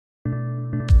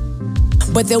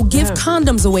but they'll give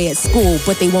condoms away at school,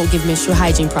 but they won't give menstrual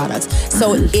hygiene products.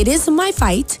 So it is my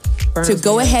fight to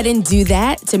go ahead and do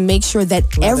that, to make sure that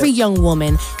every young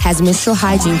woman has menstrual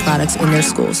hygiene products in their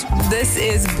schools. This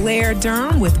is Blair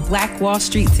Durham with Black Wall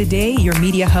Street Today, your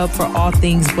media hub for all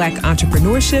things Black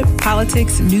entrepreneurship,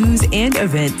 politics, news, and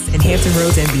events in Hampton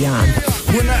Roads and beyond.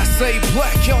 When I say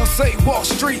black, y'all say Wall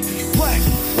Street. Black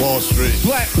Wall Street.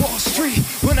 Black Wall Street.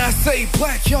 When I say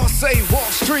black, y'all say Wall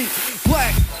Street.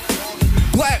 Black.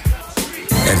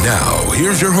 And now,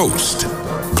 here's your host,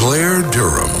 Blair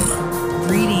Durham.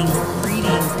 Greetings.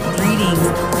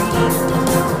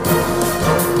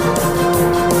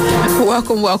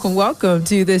 Welcome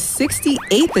to the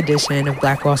 68th edition of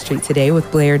Black Wall Street Today with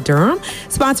Blair Durham,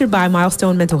 sponsored by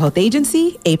Milestone Mental Health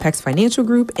Agency, Apex Financial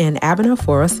Group, and Abena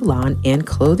Fora Salon and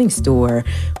Clothing Store.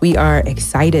 We are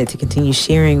excited to continue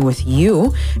sharing with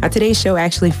you. Today's show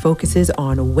actually focuses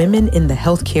on women in the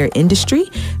healthcare industry.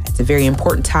 It's a very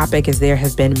important topic, as there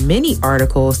have been many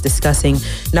articles discussing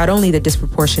not only the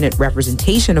disproportionate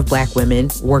representation of Black women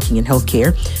working in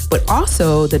healthcare, but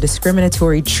also the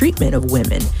discriminatory treatment of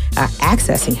women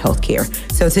accessing healthcare.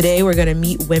 So today we're going to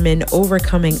meet women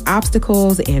overcoming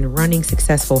obstacles and running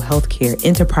successful healthcare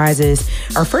enterprises.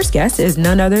 Our first guest is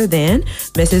none other than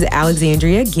Mrs.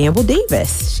 Alexandria Gamble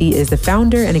Davis. She is the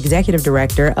founder and executive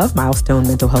director of Milestone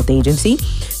Mental Health Agency.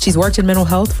 She's worked in mental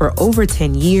health for over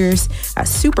 10 years,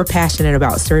 super passionate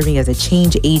about serving as a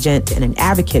change agent and an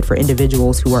advocate for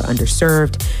individuals who are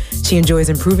underserved. She enjoys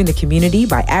improving the community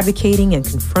by advocating and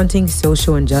confronting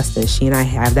social injustice. She and I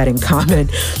have that in common.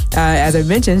 As I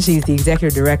mentioned, she's the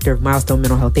executive director of Milestone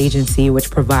Mental Health Agency, which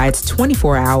provides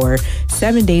 24-hour,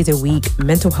 7 days a week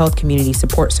mental health community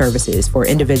support services for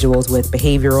individuals with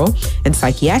behavioral and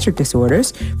psychiatric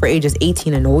disorders for ages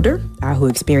 18 and older who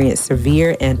experience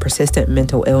severe and persistent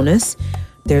mental illness.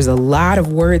 There's a lot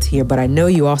of words here, but I know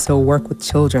you also work with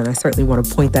children. I certainly want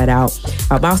to point that out.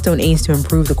 Milestone aims to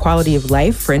improve the quality of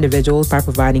life for individuals by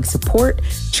providing support,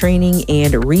 training,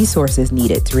 and resources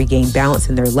needed to regain balance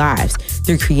in their lives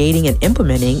through creating and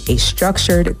implementing a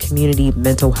structured community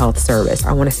mental health service.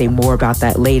 I want to say more about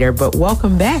that later, but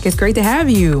welcome back. It's great to have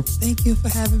you. Thank you for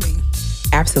having me.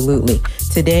 Absolutely.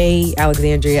 Today,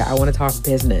 Alexandria, I want to talk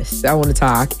business. I want to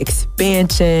talk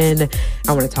expansion.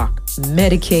 I want to talk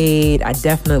Medicaid. I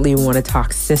definitely want to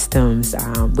talk systems.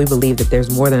 We believe that there's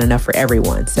more than enough for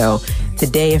everyone. So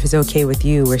today, if it's okay with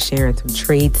you, we're sharing some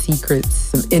trade secrets,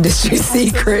 some industry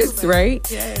secrets, right?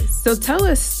 Yes. So tell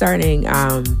us, starting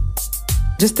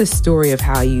just the story of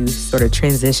how you sort of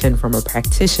transitioned from a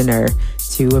practitioner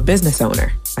to a business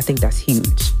owner. I think that's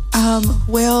huge.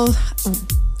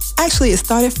 Actually, it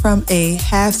started from a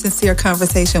half-sincere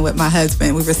conversation with my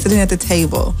husband. We were sitting at the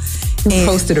table. You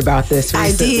posted about this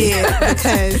recently. I did,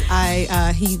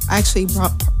 because he actually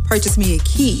purchased me a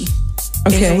key.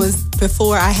 Okay. And it was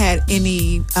before I had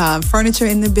any furniture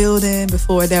in the building,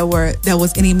 before there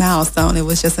was any milestone. It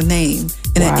was just a name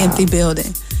in an empty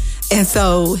building. And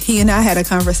so he and I had a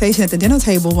conversation at the dinner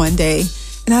table one day.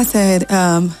 And I said,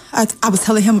 I was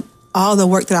telling him all the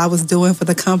work that I was doing for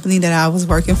the company that I was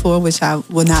working for, which I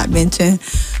will not mention.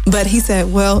 But he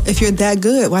said, well, if you're that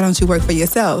good, why don't you work for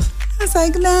yourself? I was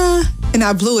like, nah. And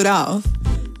I blew it off.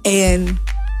 And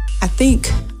I think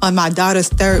on my daughter's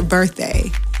 3rd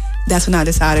birthday, that's when I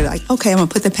decided, like, okay, I'm going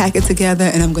to put the packet together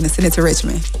and I'm going to send it to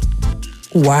Richmond.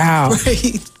 Wow.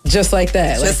 Right. Just like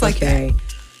that. Just like that.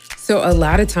 So a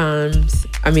lot of times,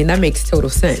 I mean, that makes total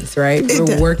sense, right?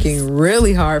 We're working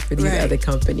really hard for these other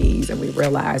companies, and we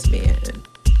realize, man,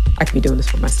 I could be doing this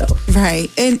for myself. Right.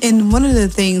 And one of the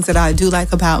things that I do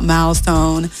like about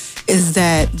Milestone is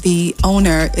that the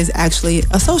owner is actually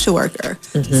a social worker.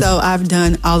 Mm-hmm. So I've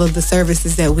done all of the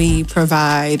services that we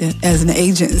provide as an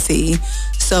agency.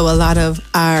 So a lot of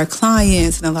our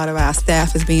clients and a lot of our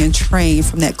staff is being trained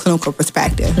from that clinical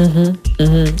perspective. Mm-hmm.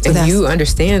 Mm-hmm. So and you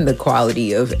understand the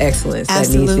quality of excellence that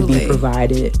needs to be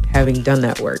provided, having done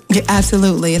that work. Yeah,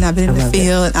 absolutely. And I've been in the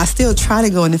field, and I still try to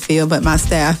go in the field, but my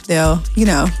staff,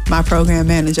 my program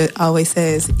manager always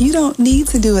says, you don't need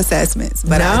to do assessments.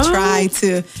 But I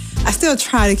still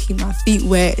try to keep my feet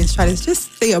wet and try to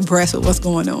just stay abreast with what's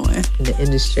going on in the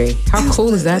industry. How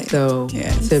cool is that, though?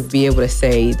 Yes. To be able to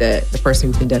say that the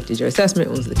person who conducted your assessment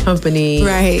was the company.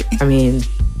 Right. I mean,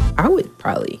 I would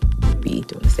probably be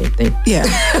doing the same thing. Yeah.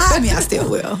 I mean, I still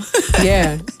will.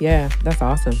 Yeah. That's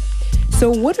awesome.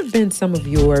 So what have been some of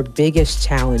your biggest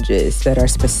challenges that are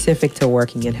specific to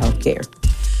working in healthcare?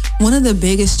 One of the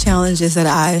biggest challenges that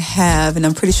I have, and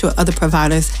I'm pretty sure other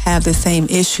providers have the same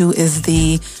issue, is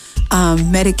the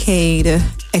Medicaid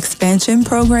expansion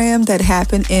program that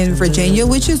happened in Virginia,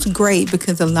 which is great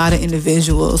because a lot of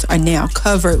individuals are now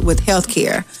covered with health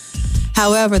care.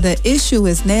 However, the issue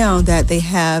is now that they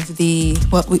have the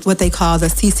what they call the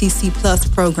CCC Plus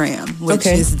program, which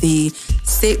is the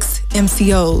 6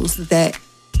 MCOs that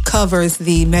covers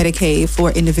the Medicaid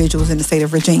for individuals in the state of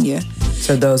Virginia.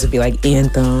 So those would be like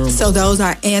Anthem. So those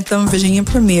are Anthem, Virginia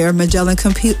Premier, Magellan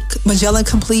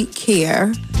Complete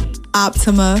Care,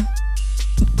 Optima.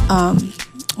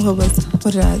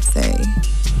 What did I say?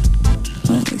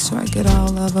 I want to make sure I get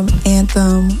all of them.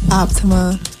 Anthem,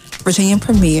 Optima, Virginia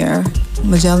Premier,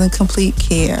 Magellan Complete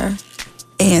Care,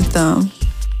 Anthem,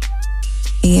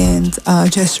 and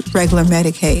just regular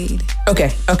Medicaid. Okay.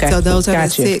 So those are the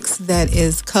 6 that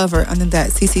is covered under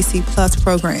that CCC Plus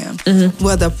program.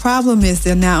 Well, the problem is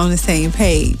they're not on the same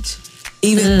page.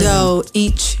 Even though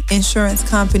each insurance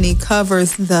company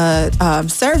covers the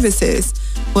services,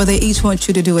 well, they each want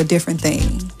you to do a different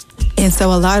thing. And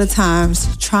so a lot of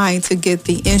times trying to get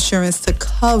the insurance to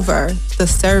cover the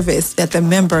service that the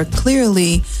member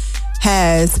clearly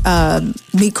has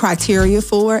meet criteria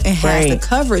for and has the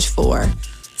coverage for.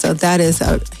 So that is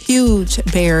a huge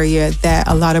barrier that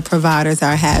a lot of providers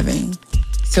are having.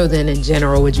 So then in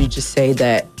general, would you just say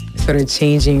that sort of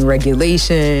changing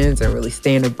regulations and really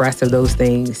staying abreast of those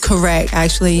things? Correct.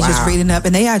 Actually, just reading up.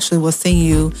 And they actually will send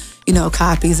you,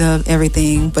 copies of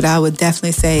everything. But I would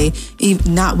definitely say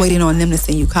not waiting on them to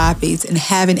send you copies and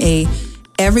having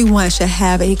everyone should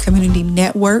have a community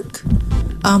network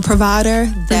provider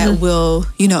that will,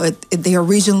 they are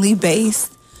regionally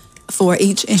based for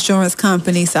each insurance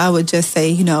company. So I would just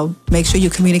say, make sure you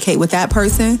communicate with that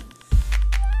person.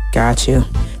 Got you.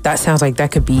 That sounds like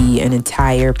that could be an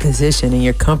entire position in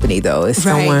your company, though. Is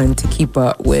someone to keep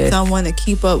up with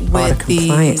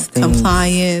the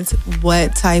compliance,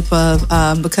 what type of,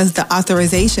 because the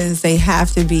authorizations, they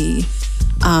have to be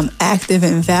active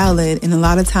and valid. And a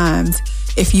lot of times,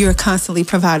 if you're constantly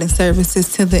providing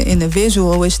services to the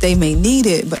individual, which they may need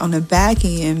it, but on the back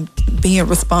end, being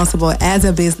responsible as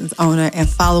a business owner and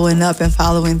following up and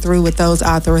following through with those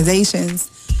authorizations,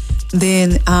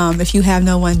 then if you have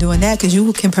no one doing that, because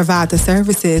you can provide the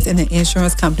services and the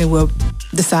insurance company will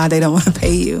decide they don't want to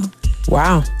pay you.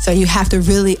 Wow. So you have to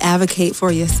really advocate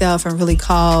for yourself and really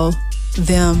call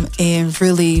them and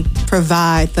really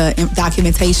provide the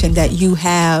documentation that you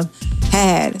have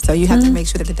had. So you have to make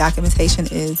sure that the documentation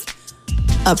is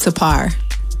up to par.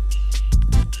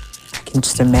 I can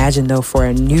just imagine, though, for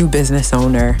a new business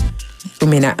owner who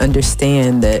may not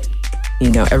understand that,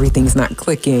 everything's not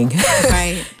clicking.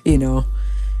 Right.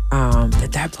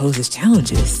 That poses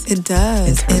challenges. It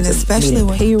does. And especially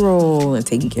with payroll and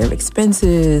taking care of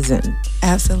expenses and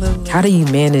absolutely. How do you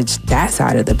manage that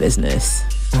side of the business?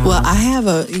 Well, I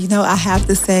have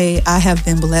to say I have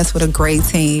been blessed with a great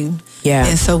team. Yeah.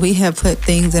 And so we have put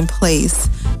things in place.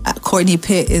 Courtney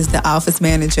Pitt is the office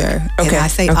manager. Okay. And I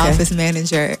say office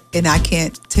manager, and I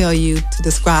can't tell you to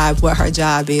describe what her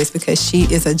job is because she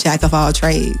is a jack of all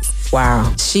trades.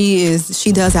 Wow. She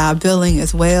does our billing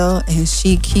as well, and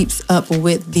she keeps up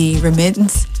with the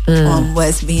remittance on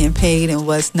what's being paid and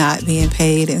what's not being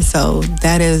paid. And so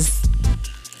that is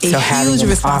a huge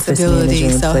responsibility.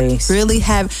 So really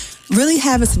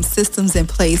having some systems in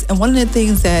place. And one of the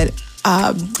things that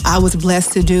I was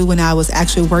blessed to do when I was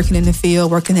actually working in the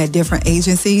field, working at different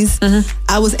agencies,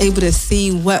 I was able to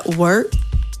see what worked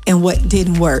and what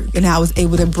didn't work. And I was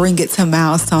able to bring it to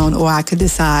Milestone, or I could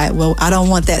decide, well, I don't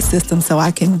want that system, so I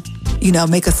can,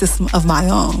 make a system of my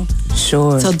own.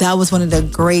 Sure. So that was one of the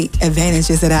great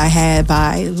advantages that I had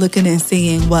by looking and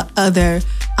seeing what other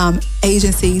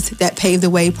agencies that paved the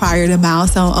way prior to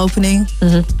Milestone opening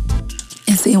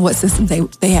and seeing what systems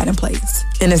they had in place.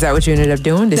 And is that what you ended up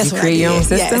doing? Did you create your own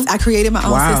system? Yes, I created my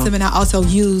own system, and I also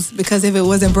used, because if it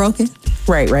wasn't broken,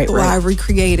 right. I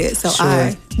recreated. So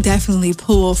I definitely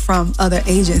pull from other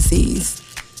agencies.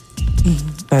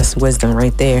 That's wisdom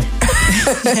right there.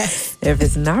 If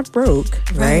it's not broke,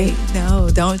 right? No,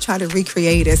 don't try to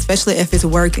recreate it, especially if it's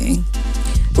working.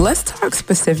 Let's talk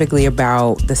specifically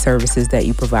about the services that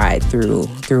you provide through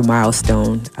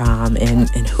Milestone, and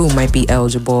who might be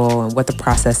eligible and what the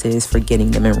process is for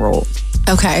getting them enrolled.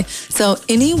 Okay. So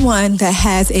anyone that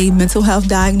has a mental health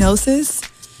diagnosis,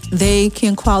 they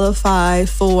can qualify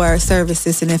for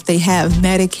services. And if they have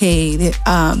Medicaid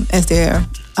as their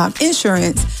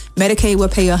insurance, Medicaid will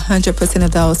pay 100%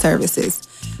 of those services.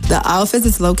 The office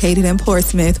is located in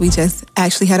Portsmouth. We just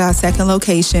actually had our second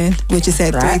location, which is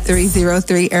at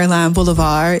 3303 Airline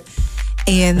Boulevard.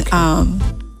 And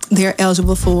they're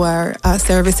eligible for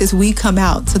services. We come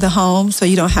out to the home, so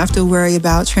you don't have to worry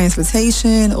about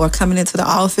transportation or coming into the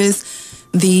office.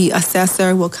 The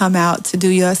assessor will come out to do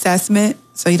your assessment,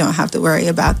 so you don't have to worry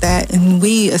about that. And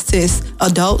we assist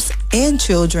adults and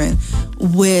children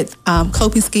with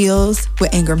coping skills,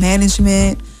 with anger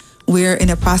management. We're in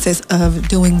the process of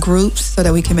doing groups so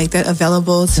that we can make that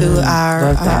available to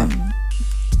our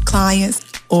clients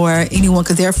or anyone,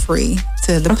 because they're free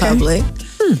to the public.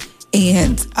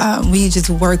 And we just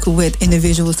work with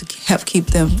individuals to help keep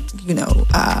them,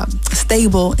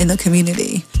 stable in the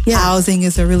community. Yeah. Housing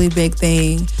is a really big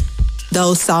thing.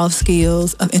 Those soft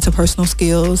skills of interpersonal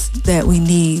skills that we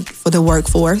need for the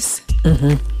workforce.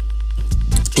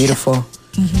 Beautiful.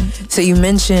 So you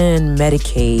mentioned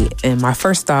Medicaid, and my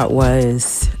first thought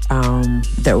was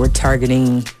that we're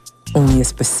targeting only a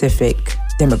specific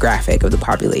demographic of the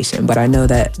population, but I know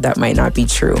that that might not be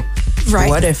true. Right.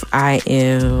 What if I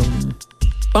am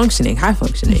high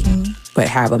functioning, but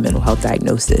have a mental health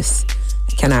diagnosis?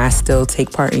 Can I still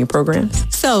take part in your programs?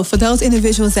 So for those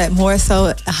individuals that more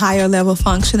so higher level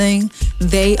functioning,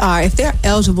 if they're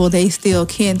eligible, they still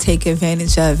can take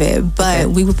advantage of it. But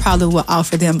we would probably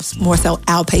offer them more so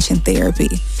outpatient therapy.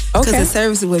 Because the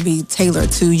service would be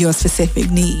tailored to your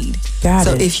specific need.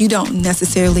 So if you don't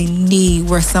necessarily need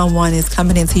where someone is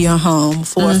coming into your home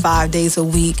 4 or 5 days a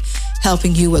week,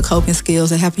 helping you with coping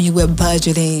skills or helping you with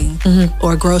budgeting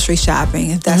or grocery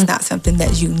shopping, if that's not something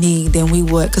that you need, then we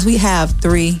would, because we have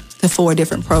 3 to 4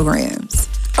 different programs.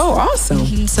 Oh,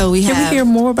 awesome. So Can we hear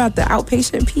more about the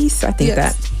outpatient piece? I think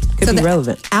that could be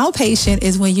relevant. Outpatient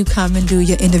is when you come and do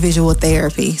your individual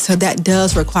therapy. So that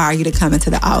does require you to come into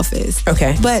the office.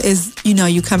 Okay. But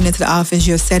you coming into the office,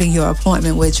 you're setting your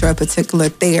appointment with your particular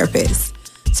therapist.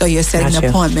 So you're setting an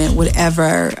appointment,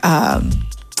 whatever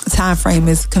time frame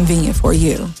is convenient for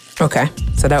you. Okay.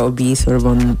 So that would be sort of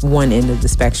on one end of the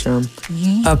spectrum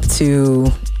up to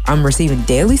I'm receiving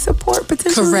daily support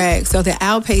potentially? Correct. So the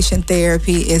outpatient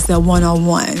therapy is the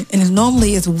one-on-one. And it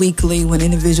normally is weekly when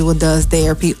an individual does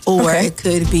therapy, or it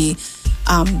could be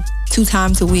 2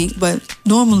 times a week, but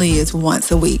normally it's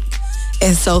once a week.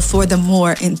 And so for the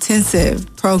more intensive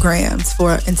programs,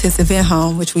 for intensive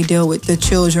in-home, which we deal with the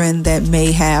children that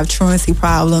may have truancy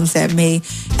problems, that may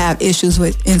have issues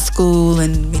in school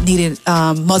and needed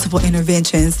multiple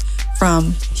interventions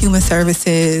from human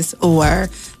services, or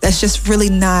that's just really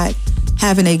not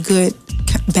having a good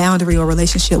boundary or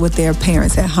relationship with their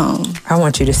parents at home. I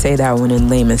want you to say that one in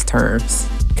layman's terms,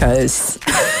 because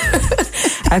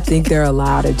I think there are a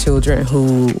lot of children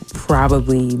who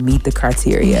probably meet the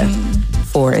criteria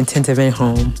for intensive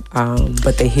in-home,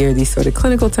 but they hear these sort of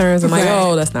clinical terms. I'm like,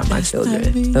 oh, that's not my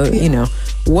children. So,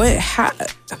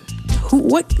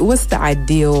 what's the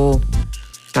ideal,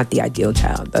 not the ideal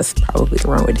child, that's probably the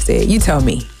wrong way to say it. You tell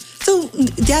me. So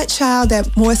that child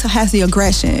that more so has the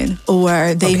aggression,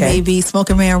 or they may be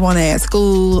smoking marijuana at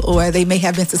school, or they may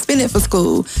have been suspended for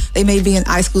school, they may be in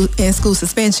school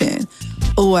suspension,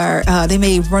 or they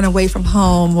may run away from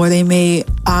home, or they may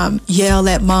yell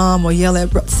at mom or yell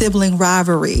at sibling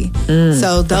rivalry.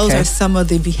 So those are some of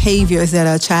the behaviors that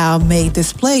a child may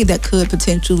display that could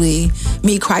potentially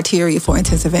meet criteria for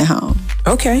intensive in-home.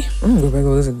 Okay.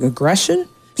 Aggression?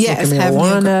 Yes,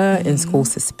 marijuana, in school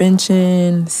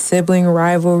suspension, sibling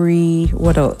rivalry.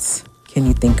 What else can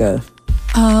you think of?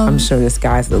 I'm sure the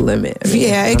sky's the limit. I mean,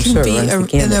 it can be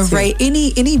an array.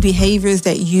 Any behaviors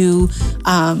that you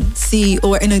see,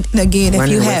 or and again, if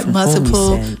you had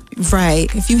multiple,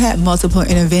 if you had multiple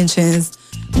interventions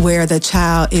where the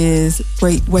child is,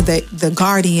 where the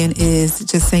guardian is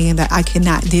just saying that I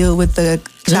cannot deal with the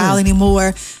child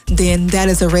anymore, then that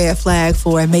is a red flag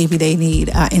for maybe they need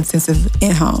intensive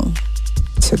in-home.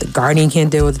 So the guardian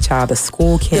can't deal with the child, the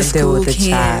school can't deal with the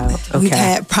child. Okay. We've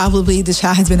had probably the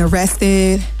child has been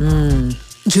arrested,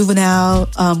 juvenile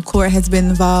court has been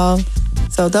involved.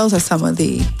 So those are some of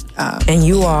the... and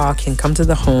you all can come to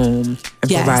the home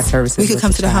and provide services. We could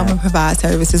come to the home and provide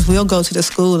services. We'll go to the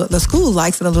school. The school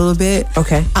likes it a little bit.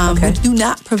 Okay. We do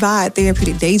not provide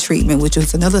therapeutic day treatment, which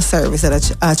is another service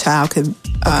that a child could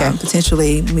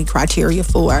potentially meet criteria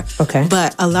for. Okay.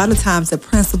 But a lot of times the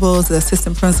principals, the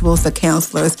assistant principals, the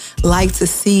counselors like to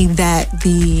see that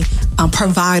the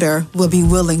provider will be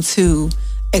willing to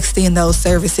extend those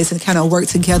services and kind of work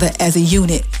together as a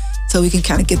unit, so we can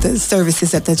kind of get the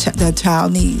services that the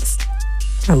child needs.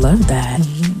 I love that.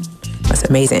 That's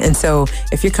amazing. And so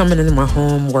if you're coming into my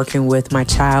home working with my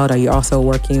child, are you also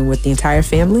working with the entire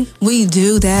family? We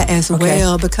do that as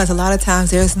well, because a lot of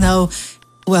times there's no,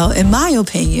 well, in my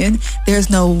opinion, there's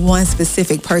no one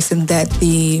specific person that's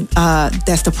the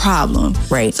problem.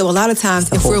 Right. So a lot of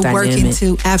times if we're working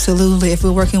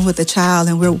with the child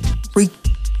and we're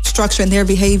structuring their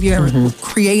behavior and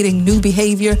creating new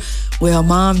behavior. Well,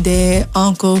 mom, dad,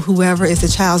 uncle, whoever is the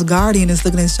child's guardian is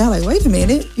looking at the child like, wait a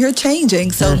minute, you're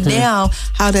changing. So now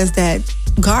how does that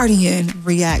guardian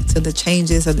react to the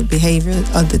changes of the behavior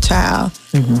of the child?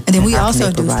 And then we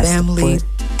also do family.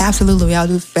 Absolutely. We all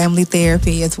do family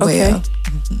therapy as well. Okay.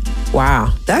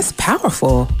 Wow. That's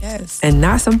powerful. Yes. And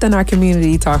not something our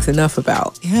community talks enough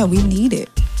about. Yeah, we need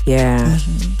it. Yeah.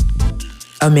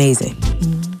 Amazing.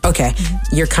 Okay.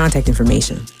 Your contact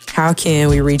information. How can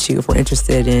we reach you if we're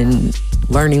interested in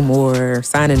learning more,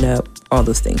 signing up, all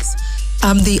those things?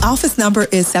 The office number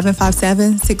is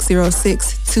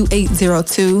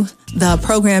 757-606-2802. The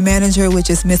program manager, which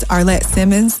is Miss Arlette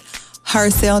Simmons, her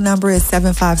cell number is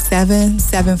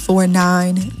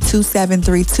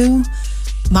 757-749-2732.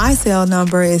 My cell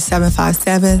number is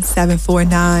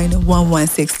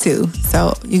 757-749-1162.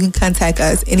 So you can contact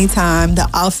us anytime. The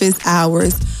office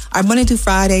hours are Monday through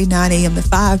Friday, 9 a.m. to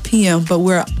 5 p.m., but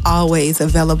we're always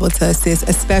available to assist,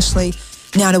 especially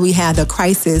now that we have the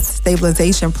crisis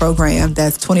stabilization program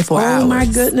that's 24 hours. Oh my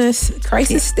goodness.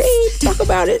 Crisis stage. Talk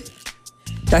about it.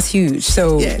 That's huge.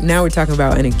 So now we're talking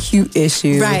about an acute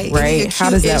issue, right? How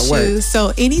does that work?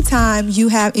 So anytime you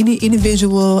have any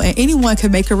individual, and anyone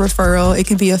can make a referral. It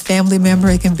can be a family member.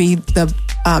 It can be the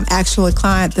actual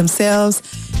client themselves.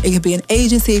 It can be an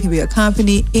agency. It can be a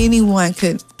company. Anyone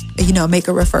could, make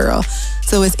a referral.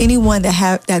 So it's anyone that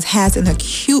has an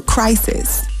acute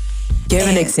crisis. Give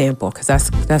an example, because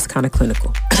that's kind of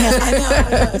clinical. Yeah, I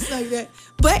know. It's like that.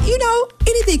 But,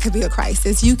 anything could be a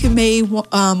crisis. You may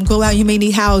go out, you may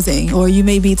need housing, or you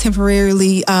may be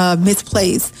temporarily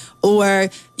misplaced,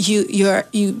 or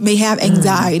you may have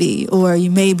anxiety, or you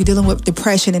may be dealing with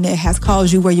depression and it has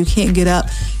caused you where you can't get up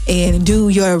and do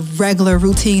your regular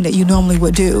routine that you normally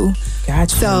would do.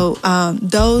 Gotcha. So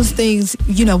those things,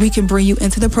 we can bring you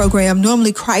into the program.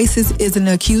 Normally, crisis is an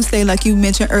acute state, like you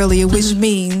mentioned earlier, which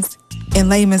means, in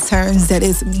layman's terms, that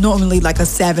it's normally like a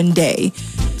 7-day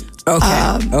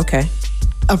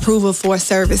approval for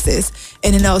services.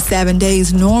 And in those 7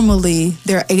 days, normally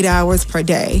there are 8 hours per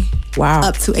day. Wow.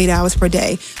 Up to 8 hours per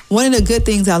day. One of the good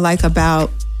things I like about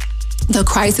the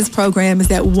crisis program is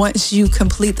that once you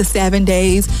complete the 7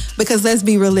 days, because let's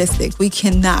be realistic, we're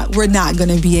not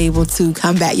going to be able to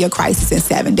combat your crisis in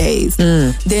 7 days.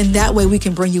 Then that way we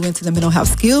can bring you into the mental health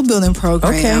skill building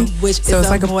program, which so is it's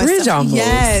like a bridge almost.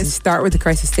 Yes. You start with the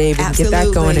crisis stage and get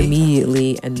that going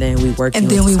immediately, and then we work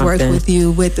work with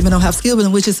you with the mental health skill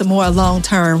building, which is a more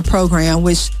long-term program,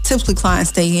 which typically clients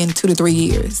stay in 2 to 3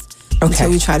 years.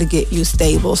 Until we try to get you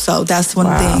stable. So that's one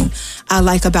thing I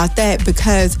like about that,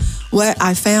 because what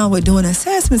I found with doing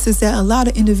assessments is that a lot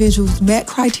of individuals met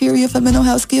criteria for mental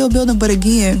health skill building, but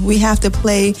again, we have to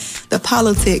play the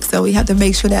politics. So we have to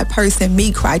make sure that person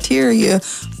meet criteria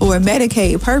for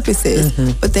Medicaid purposes,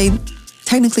 but they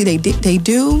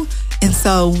do. And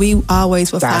so we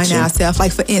always will find ourselves,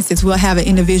 like for instance, we'll have an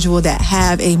individual that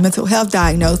have a mental health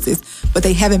diagnosis, but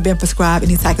they haven't been prescribed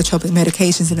any psychotropic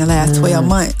medications in the last 12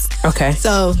 months. Okay.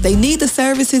 So they need the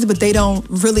services, but they don't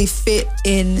really fit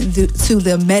into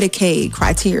the Medicaid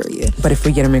criteria. But if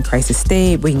we get them in crisis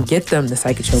state, we can get them the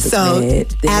psychotropic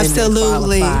med.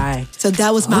 Absolutely. So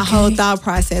that was my whole thought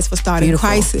process for starting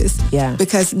crisis. Yeah.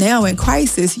 Because now in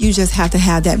crisis, you just have to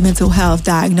have that mental health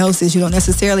diagnosis. You don't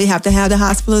necessarily have to have the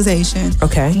hospitalization.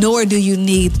 Okay. Nor do you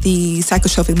need the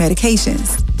psychotropic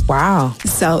medications. Wow.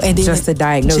 So, and then just the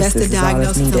diagnosis. Just the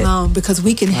diagnosis alone, because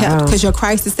we can help. Because your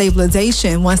crisis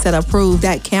stabilization, once that approved,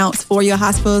 that counts for your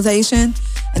hospitalization,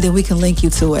 and then we can link you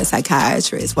to a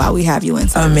psychiatrist while we have you in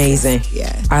services. Amazing.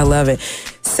 Yeah. I love it.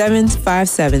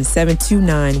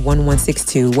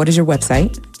 757-729-1162. What is your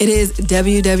website? It is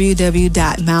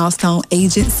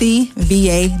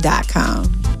www.milestoneagencyva.com.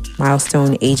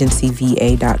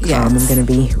 milestoneagencyva.com. Yes. I'm going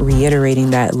to be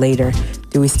reiterating that later.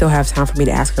 Do we still have time for me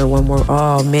to ask her one more?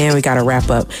 Oh man, we got to wrap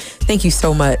up. Thank you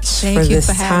so much for this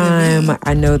time.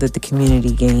 I know that the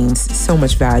community gains so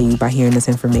much value by hearing this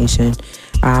information.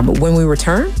 When we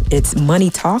return, it's Money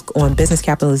Talk on business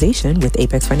capitalization with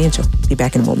Apex Financial. Be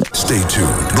back in a moment. Stay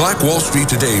tuned. Black Wall Street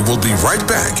Today will be right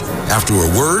back after a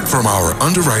word from our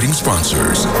underwriting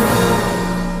sponsors.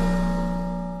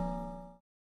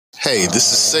 Hey,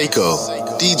 this is Seiko,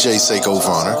 DJ Seiko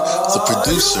Varner, the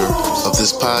producer of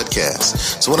this podcast.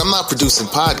 So when I'm not producing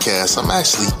podcasts, I'm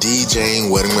actually DJing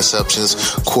wedding receptions,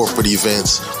 corporate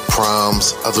events,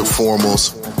 proms, other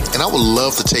formals, and I would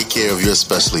love to take care of your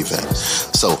special event.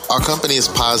 So our company is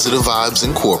Positive Vibes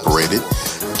Incorporated,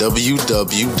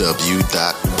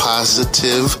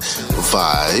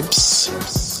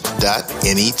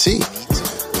 www.positivevibes.net.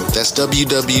 That's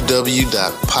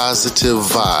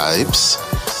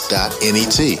www.positivevibes.net.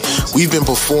 We've been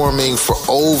performing for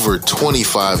over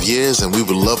 25 years, and we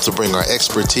would love to bring our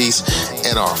expertise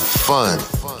and our fun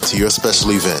to your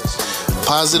special event.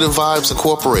 Positive Vibes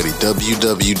Incorporated,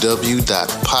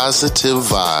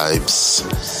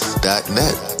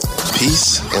 www.positivevibes.net.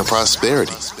 Peace and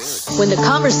prosperity. When the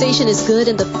conversation is good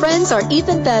and the friends are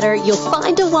even better, you'll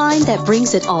find a wine that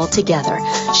brings it all together.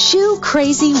 Shoe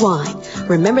Crazy Wine.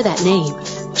 Remember that name.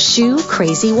 Shoe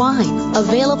Crazy Wine.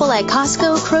 Available at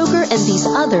Costco, Kroger, and these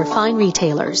other fine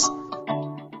retailers.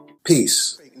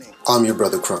 Peace. I'm your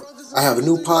brother Crump. I have a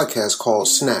new podcast called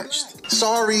Snatched.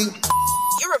 Sorry.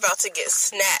 You're about to get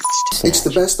snatched. It's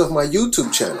the best of my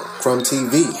YouTube channel, Crumb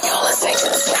TV. You're listening to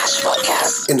the Snatch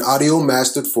Podcast. In audio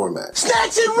mastered format.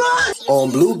 Snatch and run! On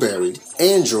Blueberry,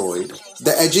 Android,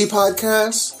 The Edgy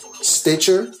Podcast,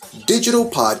 Stitcher, Digital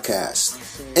Podcast,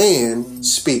 and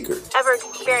Speaker. Ever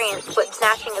experienced what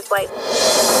snatching is like?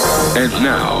 And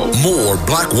now, more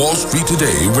Black Wall Street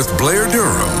Today with Blair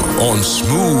Durham on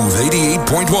Smooth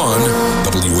 88.1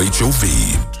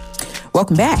 WHOV.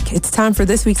 Welcome back. It's time for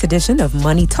this week's edition of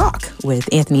Money Talk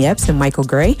with Anthony Epps and Michael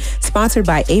Gray, sponsored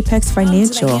by Apex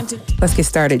Financial. Let's get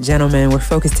started, gentlemen. We're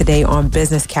focused today on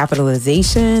business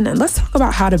capitalization, and let's talk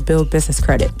about how to build business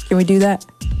credit. Can we do that?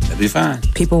 That'd be fine.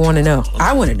 People want to know.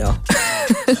 I want to know.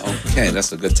 Okay,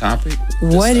 that's a good topic.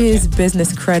 What is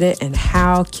business credit and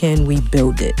how can we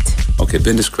build it? Okay,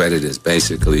 business credit is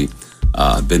basically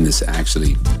business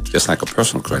actually, just like a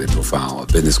personal credit profile. A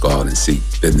business go out and seek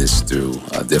business through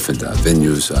different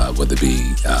venues, whether it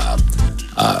be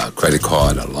a credit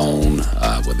card, a loan,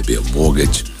 whether it be a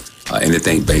mortgage,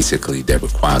 anything basically that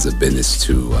requires a business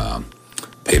to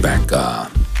pay back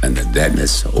an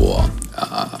indebtedness or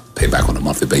pay back on a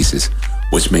monthly basis,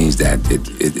 which means that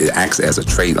it acts as a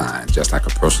trade line, just like a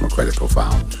personal credit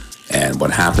profile. And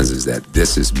what happens is that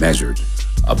this is measured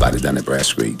by the Dun &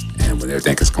 Bradstreet, and when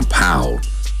everything is compiled,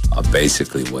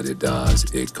 basically what it does,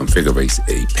 it configures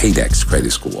a PAYDEX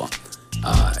credit score.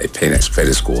 A PAYDEX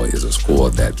credit score is a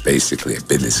score that basically a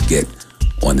business get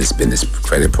on this business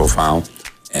credit profile,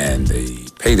 and the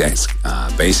PAYDEX,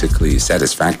 basically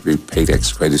satisfactory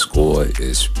PAYDEX credit score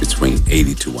is between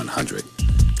 80 to 100.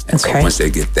 And so once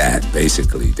they get that,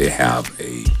 basically they have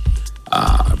a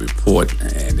report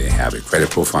and they have a credit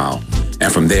profile.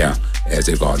 And from there, as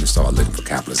they go out and start looking for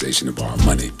capitalization to borrow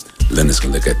money, lenders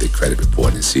can look at the credit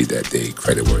report and see that they're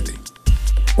credit worthy.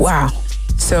 Wow.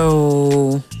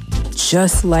 So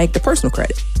just like the personal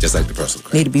credit. Just like the personal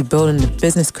credit. Need to be building the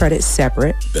business credit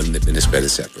separate. Building the business credit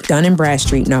separate. Dun &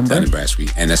 Bradstreet number. Dun &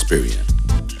 Bradstreet and Experian.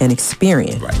 And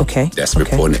Experian. Right. Okay. That's the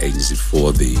reporting agency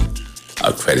for the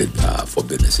credit for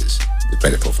businesses, the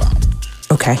credit profile.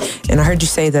 Okay. And I heard you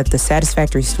say that the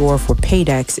satisfactory score for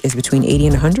PAYDEX is between 80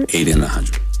 and 100? 80 and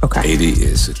 100. Okay. 80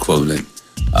 is equivalent,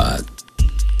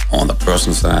 on the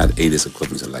personal side, 80 is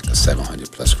equivalent to like a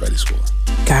 700 plus credit score.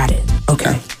 Got it.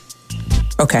 Okay.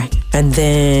 Okay. And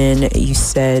then you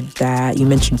said that you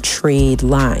mentioned trade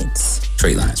lines.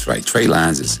 Trade lines, right. Trade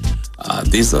lines is,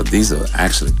 these are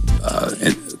actually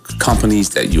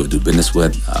companies that you'll do business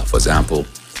with. For example,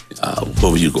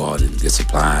 wherever you go out and get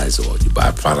supplies or you buy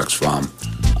products from,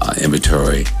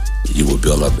 inventory, you will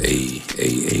build up a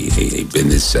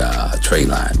business trade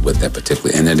line with that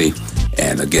particular entity.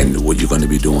 And again, what you're going to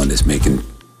be doing is making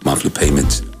monthly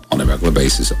payments on a regular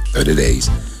basis, 30 days.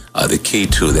 The key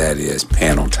to that is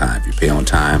paying on time. If you pay on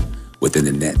time within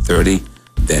the net 30,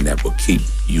 then that will keep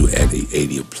you at the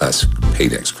 80 plus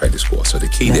PAYDEX credit score. So the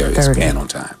key net there 30. Is paying on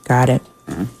time. Got it.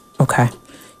 Mm-hmm. Okay.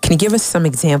 Can you give us some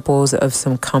examples of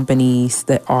some companies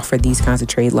that offer these kinds of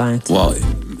trade lines? Well,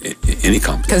 any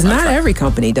company. Because not every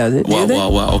company does it.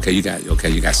 Well. Okay. You got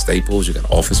Staples. You got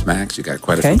Office Max. You got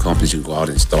quite a few companies you can go out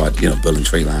and start, building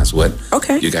trade lines with.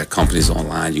 Okay. You got companies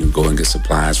online you can go and get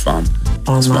supplies from.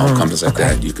 Online. Small companies like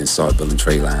that you can start building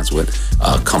trade lines with.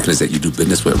 Companies that you do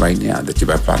business with right now that you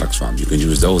buy products from, you can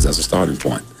use those as a starting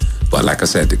point. But like I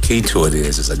said, the key to it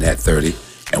is a net 30.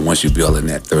 And once you build a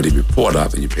net 30 report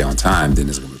up and you pay on time, then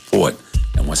it's going to report.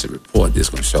 And once it reports, it's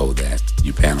going to show that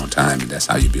you pay on time, and that's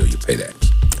how you build your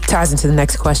PAYDEX. Ties into the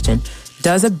next question.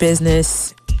 Does a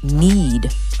business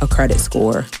need a credit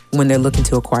score when they're looking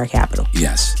to acquire capital?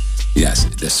 Yes.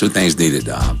 There's two things needed.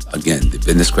 Again, the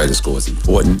business credit score is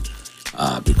important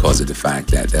because of the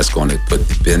fact that that's going to put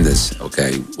the business,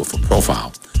 with a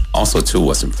profile. Also, too,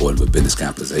 what's important with business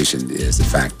capitalization is the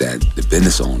fact that the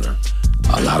business owner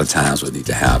a lot of times will need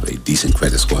to have a decent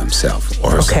credit score himself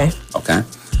or herself. Okay?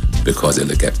 Because they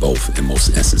look at both in most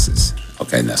instances.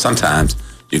 Okay, now sometimes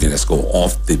you can just go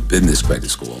off the business credit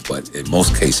score, but in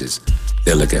most cases,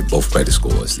 they look at both credit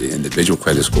scores, the individual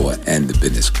credit score and the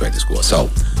business credit score. So,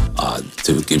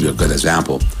 to give you a good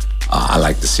example, I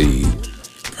like to see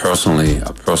personally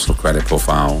a personal credit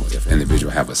profile. If an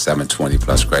individual have a 720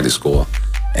 plus credit score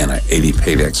and an 80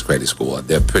 Paydex credit score,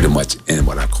 they're pretty much in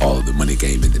what I call the money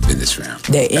game in the business realm.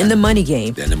 They're in the money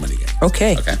game. They're in the money game.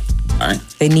 Okay. Okay. All right.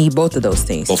 They need both of those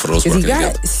things. Both of those working together.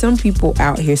 Because you got some people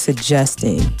out here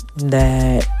suggesting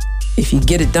that if you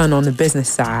get it done on the business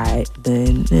side,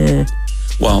 then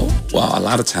Well, a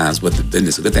lot of times with the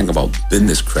business, the good thing about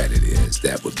business credit is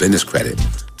that with business credit,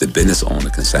 the business owner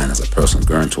can sign as a personal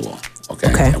guarantor,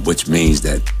 okay? Which means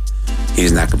that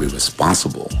he's not going to be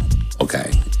responsible,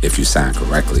 okay, if you sign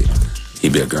correctly.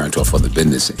 He'd be a guarantor for the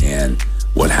business. And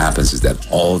what happens is that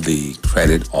all the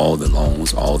credit, all the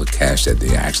loans, all the cash that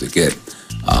they actually get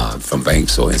from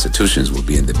banks or institutions will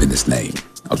be in the business name,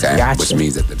 okay? Gotcha. Which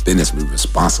means that the business will be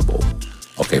responsible,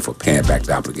 okay, for paying back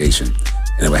the obligation.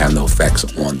 And it would have no effects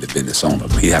on the business owner.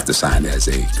 But he'd have to sign as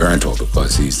a guarantor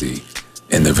because he's the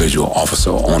individual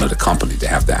officer or owner of the company to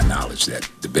have that knowledge that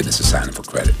the business is signing for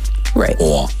credit. Right.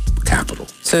 Or capital.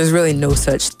 So there's really no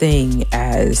such thing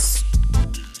as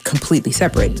completely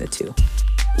separating the two.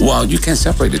 Well, you can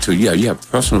separate the two. Yeah, you have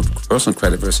personal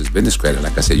credit versus business credit.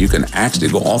 Like I said, you can actually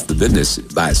go off the business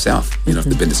by itself, you know, if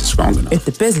the business is strong enough. If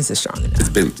the business is strong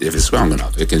enough. If it's strong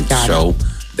enough. It can show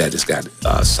that it's got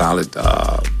solid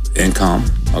income,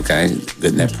 okay,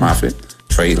 good net profit,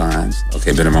 trade lines,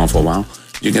 okay, been around for a while.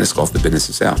 You can just go off the business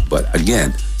itself. But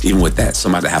again, even with that,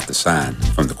 somebody have to sign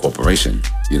from the corporation,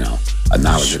 you know,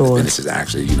 acknowledge that the business is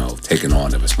actually, you know, taking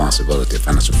on the responsibility,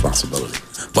 financial responsibility.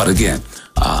 But again,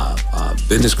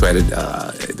 business credit,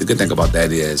 the good thing about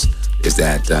that is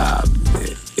that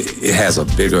it has a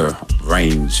bigger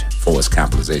range for its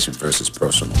capitalization versus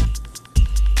personal.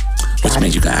 Which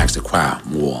means you can actually acquire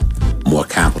more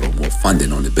capital, more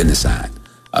funding on the business side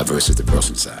versus the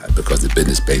personal side, because the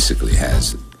business basically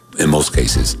has, in most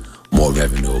cases, more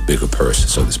revenue, a bigger purse,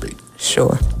 so to speak.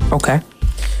 Sure. Okay.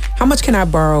 How much can I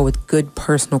borrow with good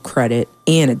personal credit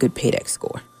and a good Paydex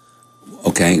score?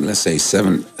 Okay, let's say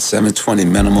 720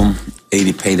 minimum,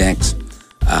 80 Paydex.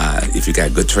 If you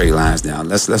got good trade lines now,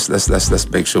 let's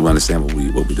make sure we understand what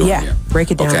we're doing here. Yeah,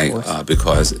 break it down for us. Okay,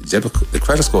 because the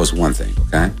credit score is one thing,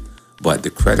 okay? But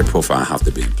the credit profile have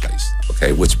to be in place,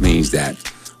 okay? Which means that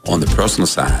on the personal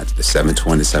side, the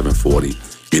 720, 740,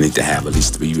 you need to have at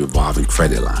least 3 revolving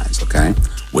credit lines, okay?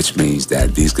 Which means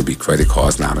that these could be credit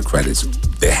cards, line of credits.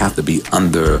 They have to be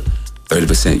under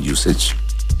 30% usage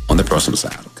on the personal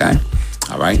side, okay?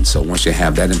 All right, so once you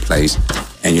have that in place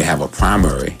and you have a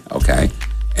primary, okay,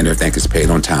 and everything is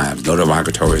paid on time, no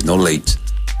derogatories, no late,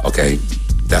 okay,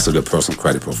 that's a good personal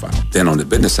credit profile. Then on the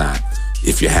business side,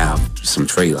 if you have some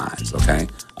trade lines, okay,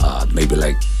 maybe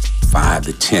like 5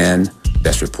 to 10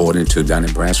 that's reporting to Dun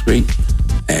 & Bradstreet,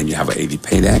 and you have an 80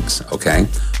 Paydex, okay,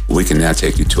 we can now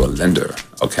take you to a lender,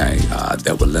 okay,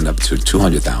 that will lend up to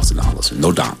 $200,000,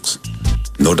 no docs.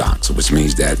 No docs, which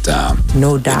means that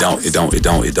no docs. It don't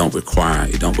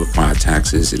require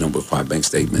taxes. It don't require bank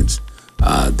statements.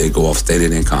 They go off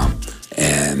stated income,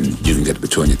 and you can get up to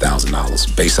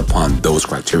 $200,000 based upon those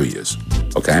criterias.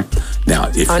 Okay.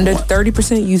 Now, if under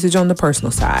 30% usage on the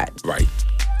personal side, right,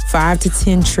 5 to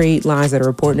 10 trade lines that are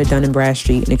reporting to Dun &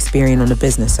 Bradstreet and Experian on the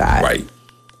business side, right,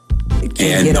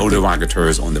 and no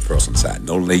derogatories on the personal side,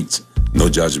 no late, no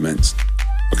judgments.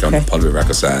 Okay, on the public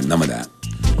record side, none of that.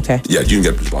 Okay. Yeah, you can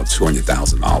get up to about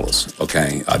 $200,000.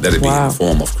 Okay, that'll be in the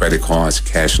form of credit cards,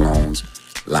 cash loans,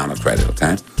 line of credit.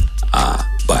 Okay,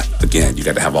 but again, you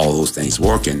got to have all those things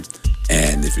working,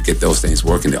 and if you get those things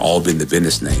working, they all be in the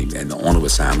business name, and the owner will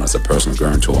sign as a personal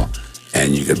guarantor,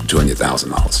 and you get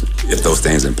 $200,000 if those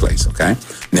things in place. Okay.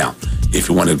 Now, if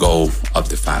you want to go up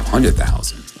to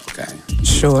 $500,000, okay,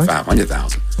 sure,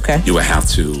 $500,000. Okay, you would have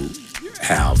to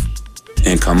have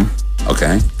income.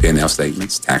 Okay, P&L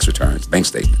statements, tax returns, bank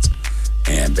statements.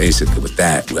 And basically with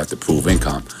that, we have to prove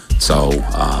income. So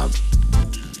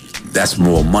that's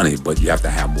more money, but you have to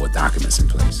have more documents in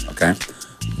place, okay?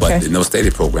 But the No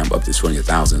Stated program up to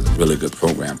 $200,000 is a really good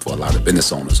program for a lot of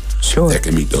business owners that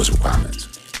can meet those requirements.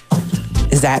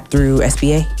 Is that through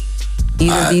SBA?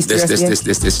 Either of these this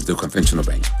is through conventional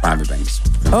banks, private banks.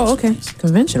 Oh, okay.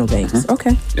 Conventional banks. Mm-hmm.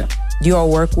 Okay. Yeah. Do you all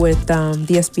work with the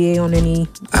SBA on any?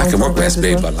 I can work with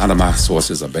SBA, but a lot of my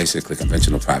sources are basically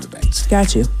conventional private banks.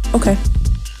 Got you. Okay.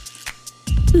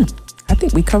 I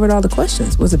think we covered all the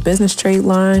questions. What's a business trade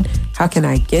line? How can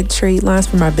I get trade lines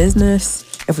for my business?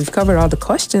 If we've covered all the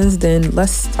questions, then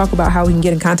let's talk about how we can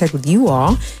get in contact with you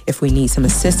all if we need some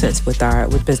assistance with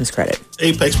business credit.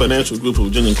 Apex Financial Group of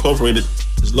Virginia Incorporated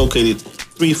is located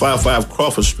 355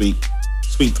 Crawford Street,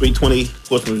 Suite 320,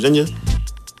 Portsmouth, Virginia,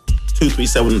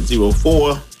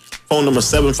 23704. Phone number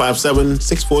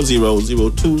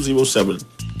 757-640-0207.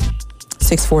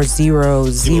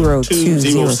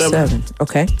 640-0207.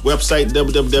 Okay. Website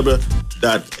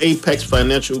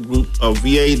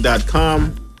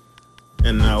www.apexfinancialgroupofva.com.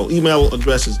 And our email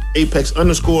address is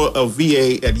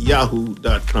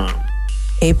apex_of_va@yahoo.com.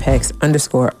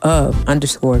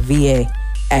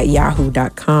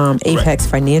 apex_of_va@yahoo.com. Apex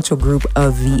Financial Group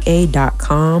of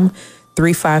VA.com.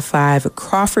 355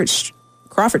 Crawford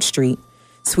Street,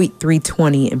 Suite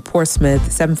 320 in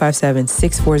Portsmouth,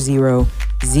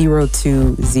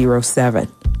 757-640-0207.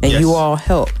 And you all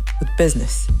help with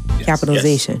business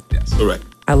capitalization. Yes. Correct.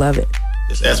 I love it.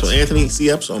 Just ask for Anthony C.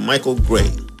 Epps or Michael Gray.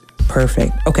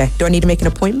 Perfect. Okay. Do I need to make an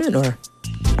appointment, or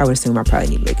I would assume I probably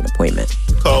need to make an appointment?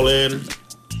 Call in,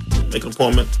 make an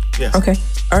appointment. Yes. Okay.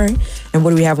 All right. And what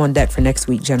do we have on deck for next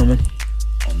week, gentlemen?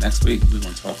 Next week, we're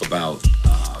going to talk about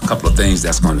a couple of things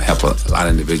that's going to help a lot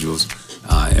of individuals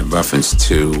in reference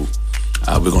to,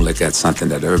 we're going to look at something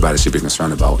that everybody should be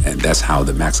concerned about, and that's how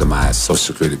to maximize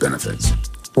Social Security benefits.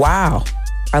 Wow.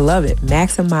 I love it.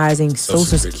 Maximizing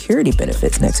Social Security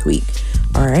benefits next week.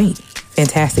 All right.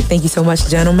 Fantastic. Thank you so much,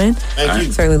 gentlemen. Thank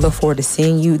you. Certainly look forward to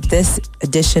seeing you. This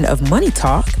edition of Money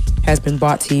Talk has been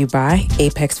brought to you by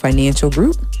Apex Financial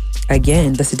Group.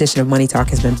 Again, this edition of Money Talk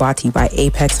has been brought to you by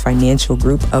Apex Financial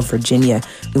Group of Virginia.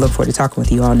 We look forward to talking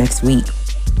with you all next week.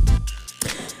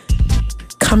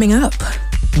 Coming up,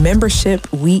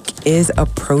 Membership Week is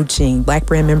approaching. Black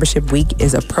Brand Membership Week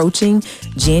is approaching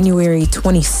January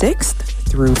 26th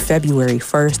through February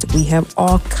 1st. We have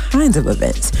all kinds of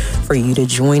events for you to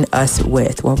join us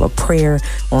with. We'll have a prayer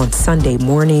on Sunday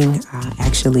morning,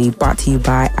 actually brought to you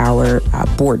by our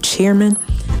board chairman.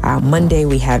 Monday,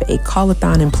 we have a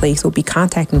call-a-thon in place. We'll be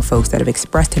contacting folks that have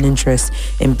expressed an interest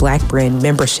in Black Brand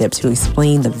memberships to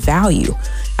explain the value.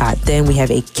 Then we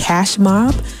have a cash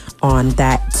mob on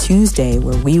that Tuesday,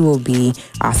 where we will be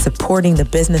supporting the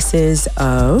businesses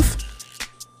of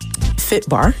Fit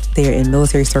Bar there in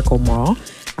Military Circle Mall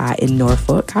in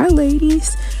Norfolk. Hi,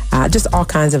 ladies. Just all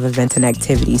kinds of events and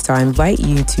activities. So I invite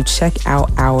you to check out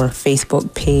our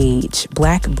Facebook page,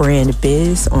 Black Brand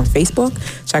Biz on Facebook.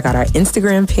 Check out our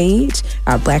Instagram page,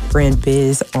 Black Brand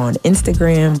Biz on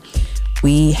Instagram.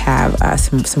 We have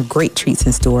some great treats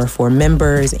in store for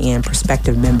members and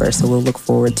prospective members. So we'll look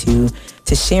forward to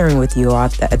sharing with you all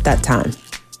at that time.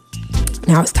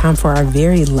 Now it's time for our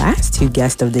very last two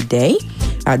guests of the day.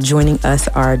 Joining us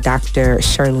are Dr.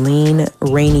 Charlene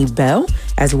Rainey Bell,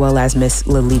 as well as Miss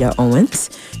Lolita Owens.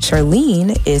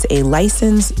 Charlene is a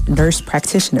licensed nurse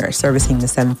practitioner servicing the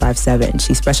 757.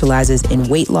 She specializes in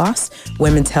weight loss,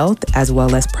 women's health, as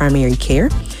well as primary care.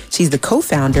 She's the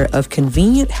co-founder of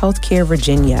Convenient Healthcare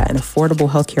Virginia, an affordable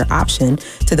healthcare option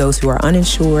to those who are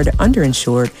uninsured,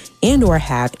 underinsured, and or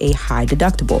have a high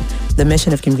deductible. The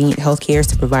mission of Convenient Healthcare is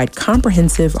to provide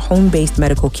comprehensive home-based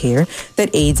medical care that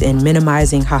aids in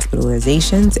minimizing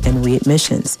hospitalizations and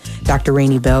readmissions. Dr.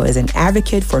 Rainey Bell is an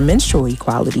advocate for menstrual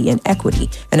equality and equity,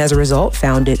 and as a result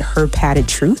founded Her Padded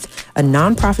Truth, a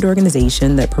nonprofit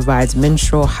organization that provides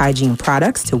menstrual hygiene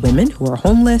products to women who are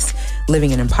homeless,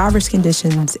 living in impoverished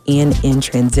conditions, and in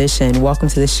transition. Welcome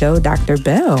to the show, Dr.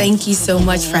 Bell. Thank you so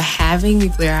much for having me,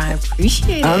 Blair. I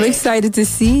appreciate it. I'm excited to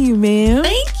see you, ma'am.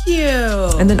 Thank you.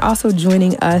 And then also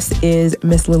joining us is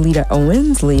Miss Lolita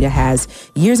Owens. Lolita has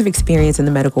years of experience in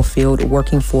the medical field,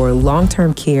 working for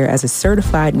long-term care as a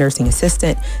certified nursing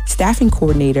assistant, staffing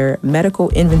coordinator, medical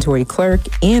inventory clerk,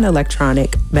 and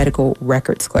electronic medical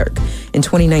records clerk. In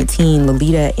 2019,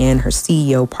 Lolita and her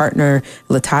CEO partner,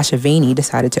 Latasha Vaney,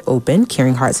 decided to open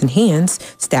Caring Hearts and Hands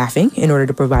Staffing in order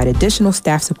to provide additional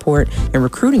staff support and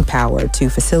recruiting power to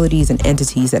facilities and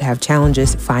entities that have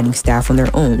challenges finding staff on their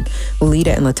own.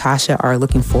 Lolita and Latasha are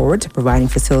looking forward to providing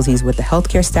facilities with the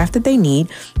healthcare staff that they need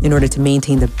in order to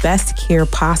maintain the best care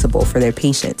possible for their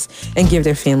patients and give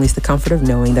their families the comfort of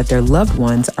knowing that their loved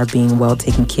ones are being well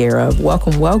taken care of.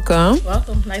 Welcome, welcome.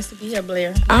 Welcome. Nice to be here,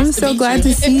 Blair. I'm so glad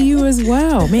to see you as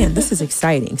well. Man, this is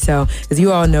exciting. So, as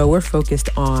you all know, we're focused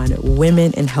on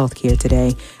women in healthcare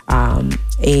today.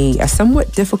 A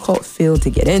somewhat difficult field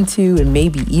to get into, and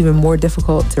maybe even more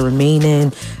difficult to remain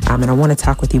in. And I want to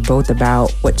talk with you both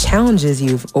about what challenges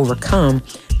you've overcome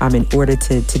in order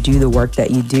to do the work that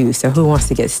you do. So who wants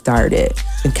to get started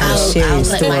and kind of share your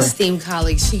story? I'll let my esteemed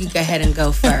colleague, she can go ahead and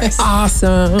go first.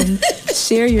 Awesome.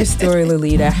 Share your story,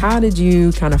 Lolita. How did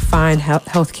you kind of find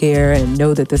healthcare and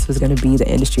know that this was going to be the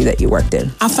industry that you worked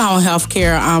in? I found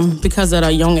healthcare because at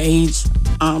a young age,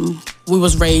 we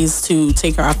was raised to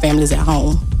take care of our families at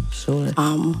home. Sure.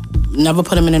 Never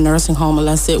put them in a nursing home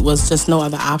unless it was just no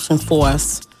other option for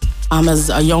us. As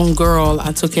a young girl,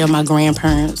 I took care of my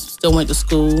grandparents, still went to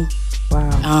school.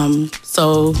 Wow.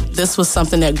 So this was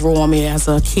something that grew on me as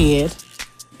a kid.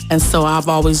 And so I've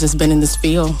always just been in this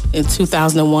field. In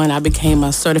 2001, I became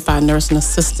a certified nursing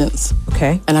assistant.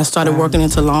 Okay. And I started working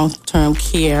into long-term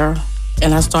care,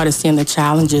 and I started seeing the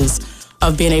challenges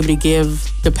of being able to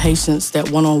give the patients that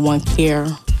one-on-one care.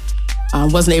 I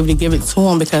wasn't able to give it to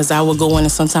them because I would go in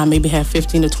and sometimes maybe have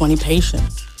 15 to 20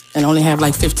 patients and only have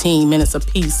like 15 minutes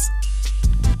apiece.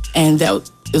 And that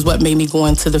is what made me go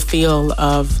into the field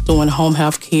of doing home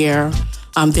health care.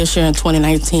 This year in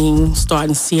 2019,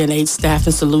 starting CNH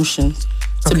Staffing Solutions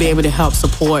to be able to help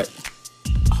support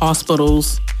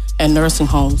hospitals and nursing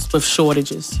homes with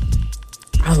shortages.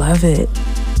 I love it.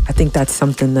 I think that's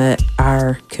something that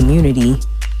our community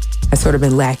has sort of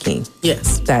been lacking.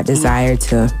 Yes. That desire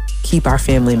to keep our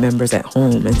family members at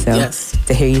home. And so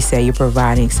to hear you say you're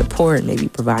providing support, maybe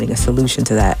providing a solution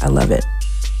to that, I love it.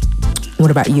 What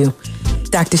about you,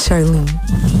 Dr. Charlene?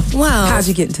 Well, how'd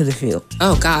you get into the field?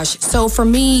 Oh, gosh. So for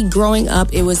me, growing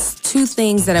up, it was two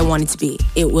things that I wanted to be.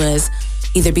 It was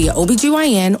either be an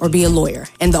OBGYN or be a lawyer.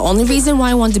 And the only reason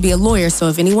why I wanted to be a lawyer, so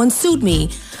if anyone sued me,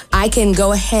 I can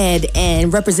go ahead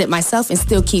and represent myself and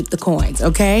still keep the coins,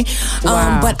 okay?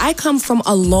 Wow. But I come from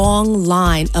a long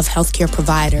line of healthcare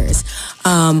providers.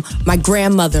 My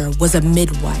grandmother was a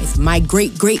midwife. My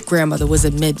great-great-grandmother was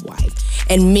a midwife.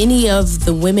 And many of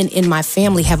the women in my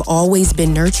family have always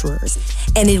been nurturers.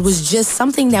 And it was just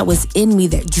something that was in me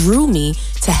that drew me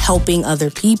to helping other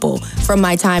people. From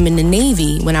my time in the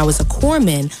Navy, when I was a corpsman,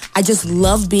 I just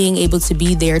loved being able to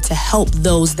be there to help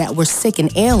those that were sick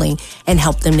and ailing and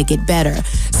help them to get better.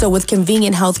 So with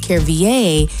Convenient Healthcare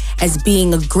VA as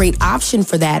being a great option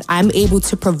for that, I'm able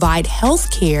to provide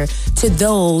health care to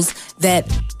those that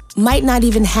might not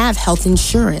even have health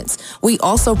insurance. We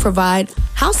also provide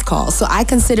house calls. So I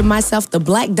consider myself the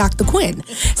Black Dr. Quinn.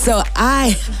 So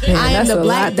I am the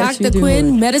Black Dr.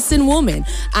 Quinn medicine woman.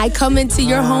 I come into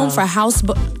your home for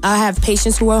I have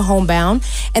patients who are homebound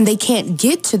and they can't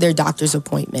get to their doctor's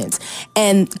appointments.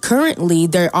 And currently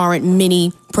there aren't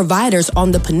many providers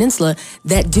on the peninsula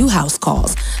that do house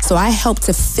calls. So I help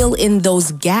to fill in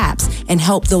those gaps and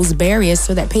help those barriers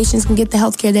so that patients can get the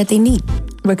health care that they need.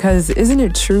 Because isn't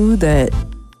it true that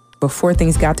before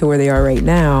things got to where they are right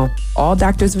now, all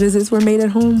doctor's visits were made at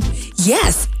home?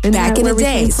 Yes, back in the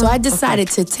day. So I decided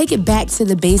to take it back to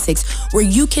the basics where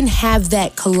you can have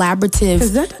that collaborative.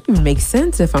 Because that doesn't even make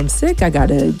sense. If I'm sick, I got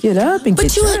to get up and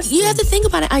get dressed. But you have to think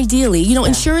about it ideally. You know,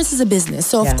 insurance is a business.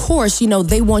 So, of course, you know,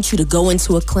 they want you to go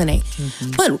into a clinic.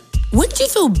 But wouldn't you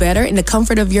feel better in the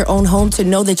comfort of your own home to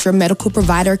know that your medical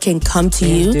provider can come to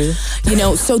you? You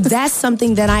know, so that's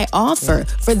something that I offer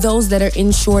for those that are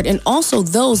insured and also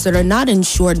those that are not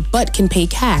insured but can pay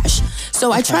cash.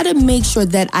 So I try to make sure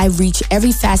that I reach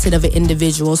every facet of an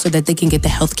individual so that they can get the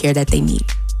health care that they need.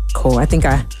 Cool. I think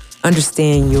I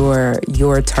understand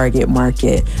your target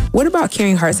market. What about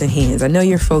Caring Hearts and Hands? I know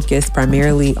you're focused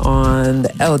primarily on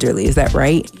the elderly. Is that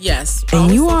right? Yes.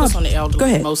 And you focus on the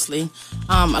elderly mostly.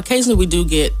 Occasionally we do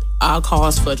get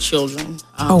calls for children.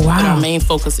 Oh, wow. But our main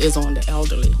focus is on the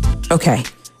elderly. Okay.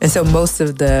 And so most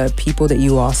of the people that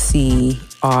you all see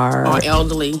are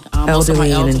elderly. Most of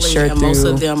them are insured and most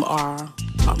of them are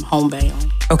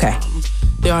homebound. Okay.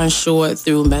 They are insured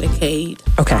through Medicaid.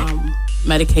 Okay.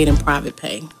 Medicaid and private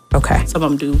pay. Okay. Some of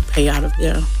them do pay out of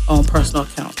their own personal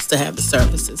accounts to have the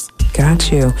services. Got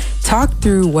you. Talk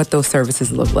through what those services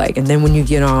look like. And then when you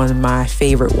get on my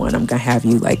favorite one, I'm going to have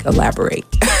you elaborate.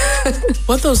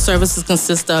 What those services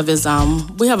consist of is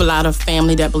we have a lot of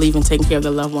family that believe in taking care of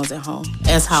their loved ones at home.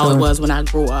 That's how it was when I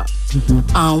grew up.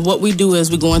 What we do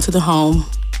is we go into the home.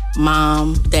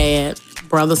 Mom, dad,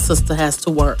 brother, sister has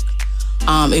to work.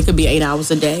 It could be 8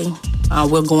 hours a day.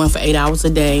 We're going for 8 hours a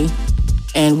day.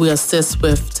 And we assist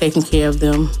with taking care of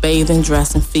them, bathing,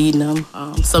 dressing, feeding them.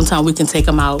 Sometimes we can take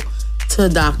them out to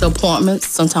doctor appointments.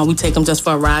 Sometimes we take them just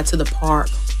for a ride to the park,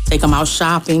 take them out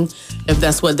shopping if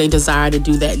that's what they desire to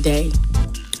do that day.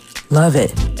 Love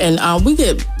it. And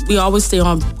we always stay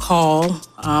on call.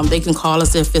 They can call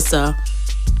us if it's a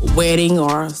wedding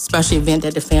or a special event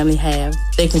that the family have.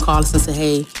 They can call us and say,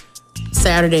 hey,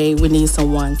 Saturday we need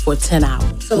someone for 10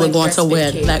 hours. So we're going to a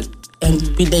wedding. And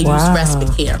they use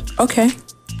respite care. Okay.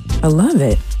 I love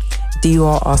it. Do you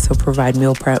all also provide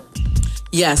meal prep?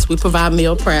 Yes, we provide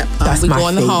meal prep. That's we my go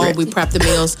in the favorite. home, we prep the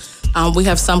meals. We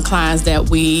have some clients that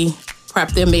we prep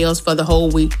their meals for the whole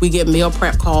week. We get meal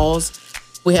prep calls.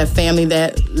 We have family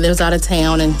that lives out of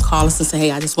town and call us and say,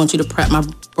 hey, I just want you to prep my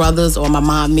brother's or my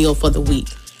mom meal for the week.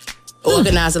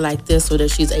 Organize it like this so that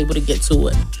she's able to get to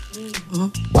it.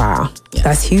 Wow. Yes.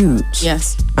 That's huge.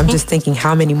 Yes. I'm just thinking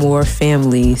how many more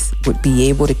families would be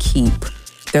able to keep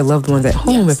their loved ones at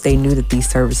home if they knew that these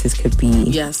services could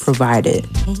be provided.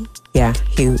 Yeah,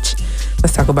 huge.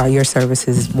 Let's talk about your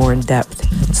services more in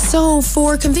depth. So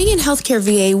for Convenient Healthcare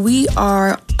VA, we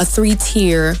are a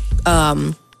 3-tier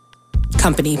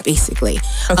company, basically,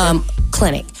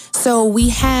 clinic. So we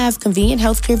have Convenient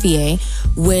Healthcare VA,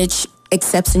 which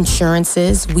accepts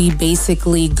insurances. We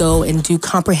basically go and do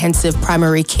comprehensive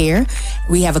primary care.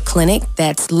 We have a clinic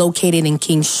that's located in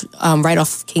right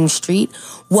off King Street,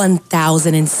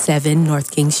 1007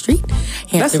 North King Street,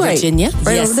 Hampton, Virginia.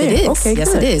 Right yes, over there. It is. Okay,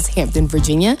 yes, good. it is. Hampton,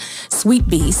 Virginia, Suite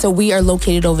B. So we are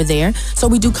located over there. So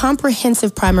we do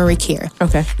comprehensive primary care.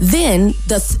 Okay. Then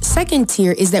the second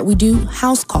tier is that we do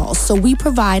house calls. So we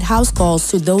provide house calls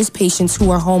to those patients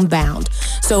who are homebound.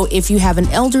 So if you have an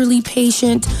elderly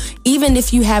patient, even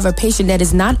if you have a patient that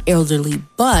is not elderly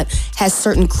but has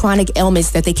certain chronic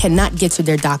ailments that they cannot get to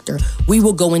their doctor, we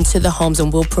will go into the homes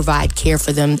and we'll provide care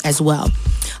for them as well.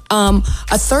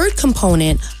 A third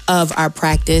component of our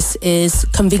practice is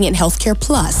Convenient Healthcare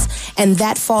Plus, and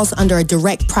that falls under a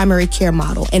direct primary care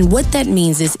model. And what that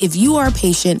means is if you are a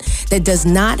patient that does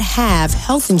not have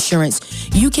health insurance,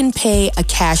 you can pay a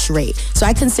cash rate. So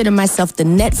I consider myself the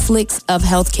Netflix of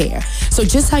healthcare. So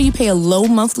just how you pay a low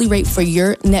monthly rate for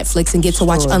your Netflix and get to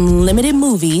watch unlimited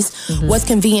movies, with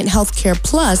Convenient Healthcare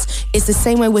Plus, it's the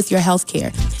same way with your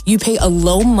healthcare. You pay a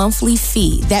low monthly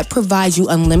fee that provides you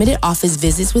unlimited office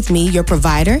visits with me, your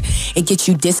provider. It gets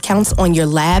you discounts on your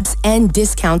labs and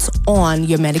discounts on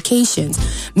your medications.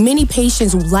 Many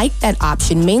patients like that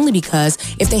option mainly because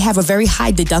if they have a very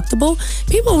high deductible,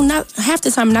 people half the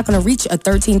time not going to reach a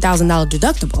 $13,000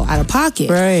 deductible out of pocket.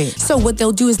 Right. So what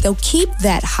they'll do is they'll keep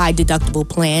that high deductible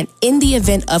plan in the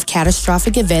event of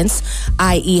catastrophic events,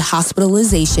 i.e.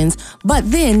 hospitalizations, but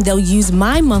then they'll use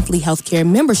my monthly healthcare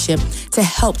membership to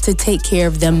help to take care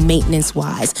of them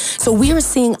maintenance-wise. So we are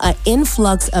seeing an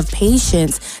influx of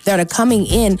patients that are coming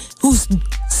in who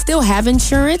still have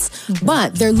insurance,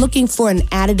 but they're looking for an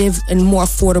additive and more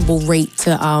affordable rate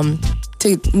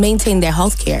to maintain their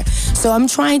health care. So I'm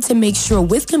trying to make sure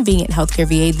with Convenient Healthcare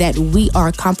VA that we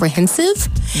are comprehensive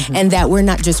and that we're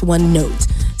not just one note.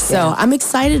 So I'm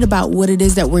excited about what it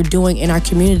is that we're doing in our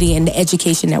community and the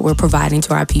education that we're providing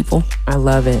to our people. I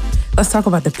love it. Let's talk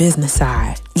about the business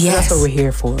side. Yes. That's what we're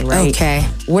here for, right? Okay.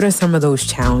 What are some of those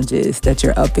challenges that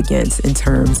you're up against in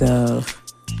terms of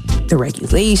the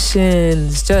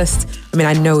regulations?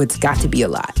 I know it's got to be a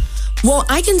lot. Well,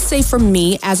 I can say for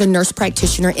me as a nurse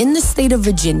practitioner in the state of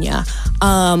Virginia,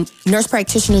 nurse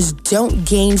practitioners don't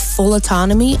gain full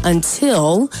autonomy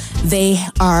until they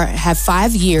have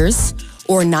 5 years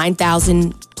or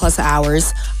 9,000 plus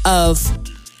hours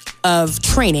of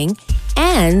training,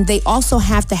 and they also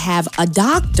have to have a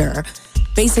doctor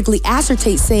basically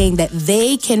ascertain saying that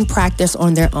they can practice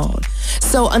on their own.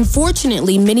 So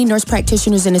unfortunately, many nurse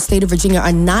practitioners in the state of Virginia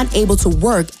are not able to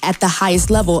work at the highest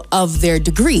level of their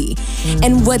degree.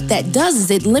 And what that does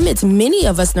is it limits many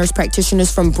of us nurse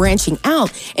practitioners from branching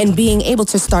out and being able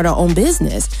to start our own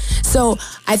business. So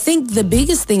I think the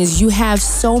biggest thing is you have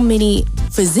so many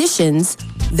physicians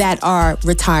that are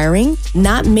retiring.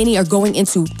 Not many are going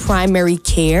into primary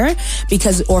care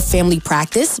or family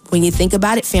practice. When you think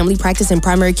about it, family practice and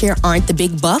primary care aren't the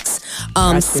big bucks.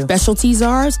 Specialties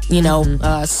are,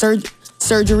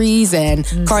 surgeries and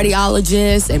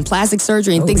cardiologists and plastic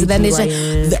surgery and things of that nature.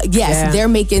 They're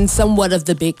making somewhat of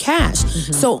the big cash.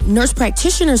 So nurse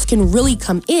practitioners can really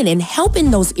come in and help in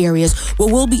those areas where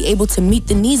we'll be able to meet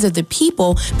the needs of the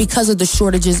people because of the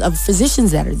shortages of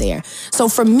physicians that are there. So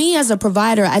for me as a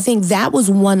provider, I think that was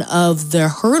one of the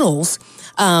hurdles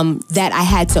that I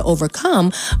had to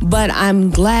overcome. But I'm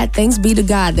glad, thanks be to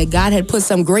God, that God had put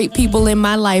some great people in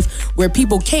my life where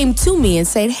people came to me and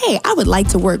said, hey, I would like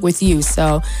to work with you.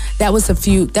 So that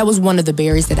was one of the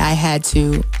barriers that I had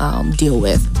to deal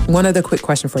with. One other quick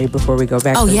question for you before we go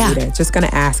back to Rita. Just going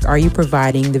to ask, are you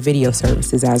providing the video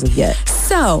services as of yet?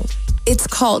 So it's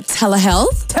called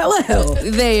telehealth.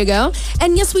 There you go.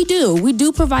 And yes, we do. We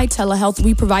do provide telehealth.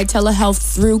 We provide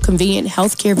telehealth through Convenient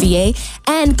Healthcare VA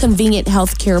and Convenient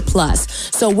Healthcare Plus.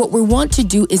 So what we want to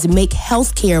do is make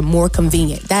healthcare more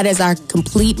convenient. That is our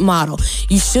complete model.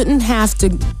 You shouldn't have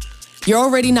to, you're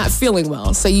already not feeling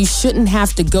well, so you shouldn't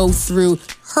have to go through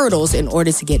hurdles in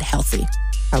order to get healthy.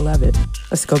 I love it.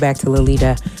 Let's go back to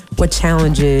Lolita. What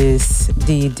challenges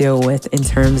do you deal with in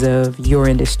terms of your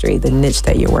industry, the niche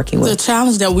that you're working with? The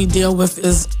challenge that we deal with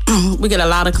is we get a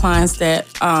lot of clients that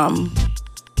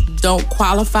don't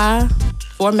qualify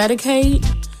for Medicaid,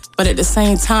 but at the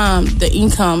same time, they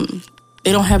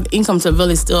don't have income to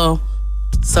really still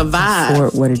survive.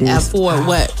 Afford what it is. Afford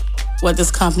what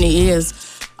this company is.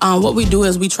 What we do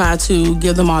is we try to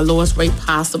give them our lowest rate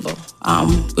possible.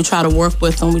 We try to work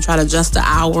with them. We try to adjust the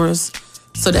hours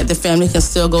so that the family can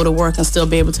still go to work and still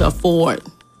be able to afford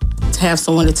to have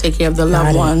someone to take care of their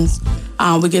loved ones.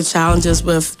 We get challenges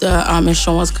with the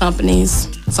insurance companies.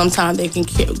 Sometimes they can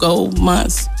go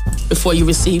months before you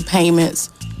receive payments.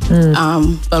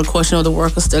 But of course, the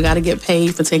workers still got to get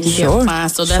paid for taking care of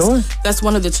clients. So that's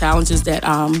one of the challenges that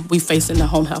we face in the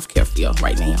home health care field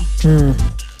right now.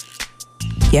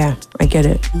 Yeah, I get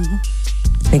it.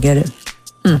 I get it.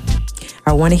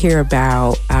 I want to hear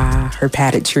about her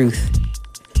padded truth.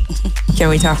 Can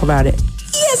we talk about it?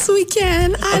 Yes, we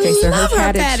can. I love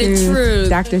her padded truth.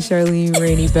 Dr. Charlene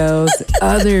Rainey Bell's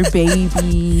other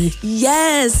baby.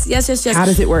 Yes. How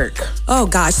does it work? Oh,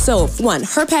 gosh. So, one,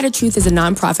 Her Padded Truth is a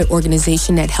nonprofit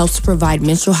organization that helps to provide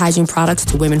menstrual hygiene products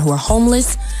to women who are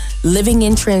homeless, living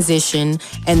in transition,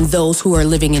 and those who are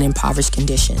living in impoverished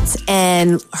conditions.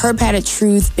 And Her Padded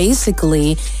Truth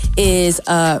basically is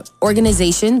an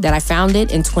organization that I founded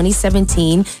in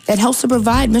 2017 that helps to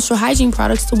provide menstrual hygiene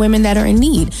products to women that are in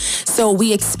need. So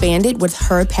we expanded with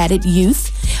Her Padded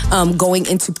Youth, going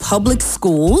into public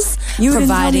schools. You didn't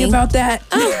tell me about that.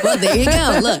 Oh, well, there you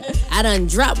go. Look, I done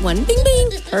dropped one. Bing,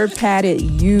 bing. Her Padded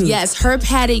Youth. Yes, Her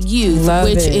Padded Youth,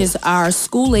 which is our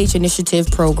school age initiative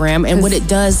program. And what it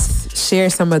does... Share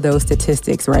some of those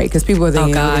statistics, right? Because people are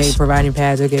thinking, hey, providing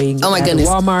pads, okay, you can get pads at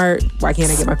Walmart. Why can't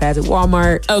I get my pads at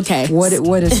Walmart? Okay. What is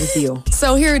the deal?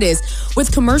 So here it is.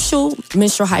 With commercial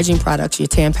menstrual hygiene products, your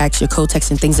Tampax, your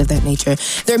Kotex, and things of that nature,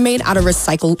 they're made out of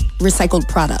recycled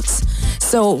products.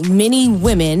 So many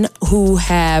women who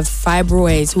have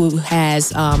fibroids, who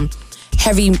has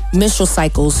heavy menstrual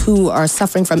cycles, who are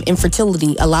suffering from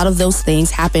infertility, a lot of those things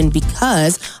happen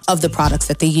because of the products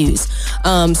that they use.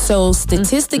 So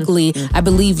statistically, I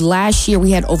believe last year we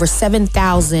had over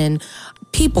 7,000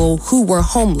 people who were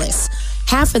homeless.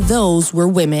 Half of those were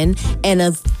women, and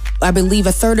I believe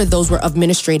a third of those were of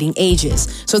menstruating ages.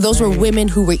 So those were women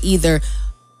who were either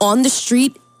on the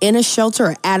street, in a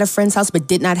shelter, or at a friend's house, but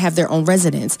did not have their own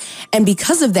residence. And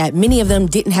because of that, many of them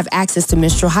didn't have access to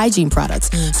menstrual hygiene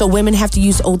products. So women have to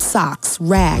use old socks,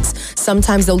 rags.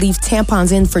 Sometimes they'll leave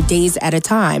tampons in for days at a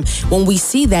time. When we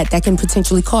see that, that can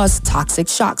potentially cause toxic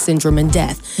shock syndrome and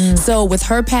death. So with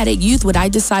Her Padded Youth, what I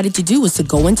decided to do was to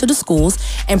go into the schools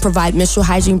and provide menstrual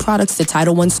hygiene products to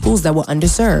Title I schools that were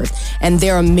underserved. And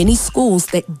there are many schools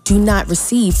that do not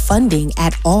receive funding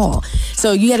at all.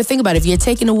 So you got to think about it. If you're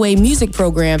taking away music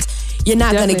programs, you're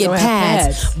not going to get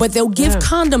pads. But they'll give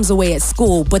condoms away at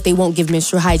school, but they won't give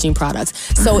menstrual hygiene products.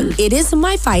 So it is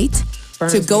my fight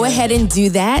to go ahead and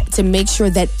do that, to make sure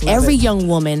that every young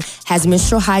woman has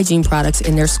menstrual hygiene products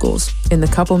in their schools. In the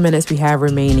couple minutes we have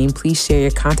remaining, please share your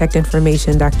contact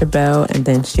information, Dr. Bell, and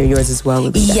then share yours as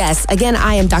well. Yes. Again,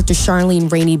 I am Dr.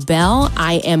 Charlene Rainey Bell.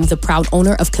 I am the proud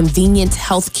owner of Convenient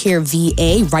Healthcare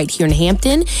VA right here in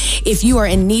Hampton. If you are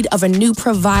in need of a new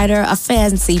provider, a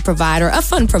fancy provider, a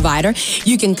fun provider,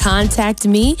 you can contact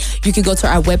me. You can go to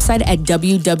our website at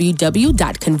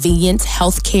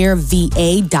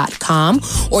www.convenient.healthcareva.com,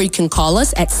 or you can call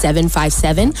us at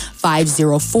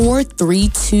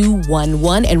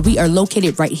 757-504-3211, and we are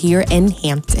located right here in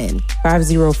Hampton.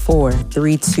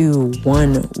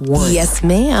 504-3211. Yes,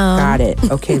 ma'am. Got it.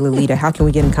 Okay, Lolita, how can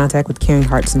we get in contact with Caring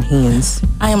Hearts and Hands?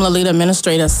 I am Lolita,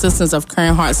 Administrator Assistant of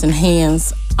Caring Hearts and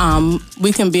Hands. You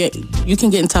can get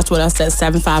in touch with us at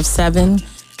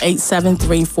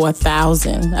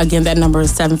 757-873-4000. Again, that number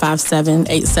is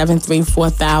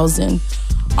 757-873-4000.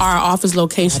 Our office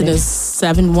location is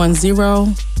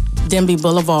 710 Denby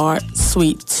Boulevard,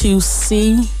 Suite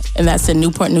 2C, and that's in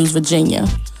Newport News, Virginia.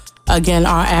 Again,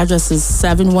 our address is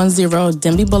 710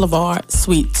 Denby Boulevard,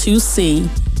 Suite 2C,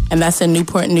 and that's in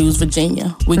Newport News,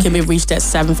 Virginia. We can be reached at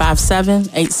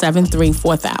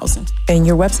 757-873-4000. And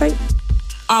your website?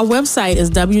 Our website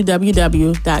is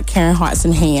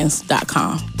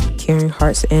www.caringheartsandhands.com. Caring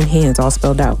Hearts and Hands, all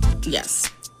spelled out? Yes.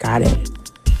 Got it.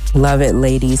 Love it,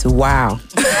 ladies. Wow.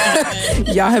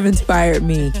 Y'all have inspired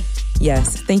me.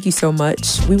 Yes, thank you so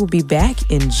much. We will be back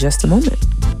in just a moment.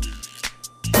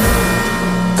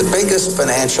 The biggest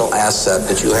financial asset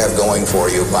that you have going for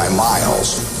you by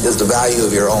miles is the value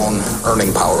of your own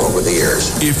earning power over the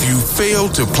years. If you fail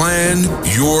to plan,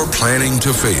 you're planning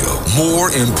to fail.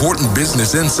 More important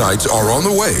business insights are on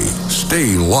the way.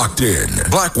 Stay locked in.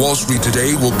 Black Wall Street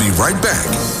Today will be right back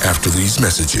after these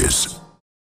messages.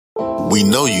 We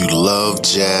know you love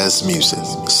jazz music,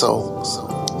 so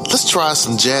let's try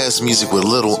some jazz music with a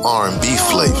little R&B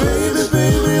flavor.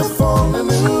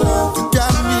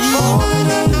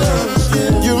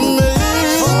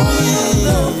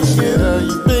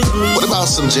 What about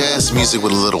some jazz music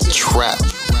with a little trap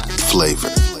flavor.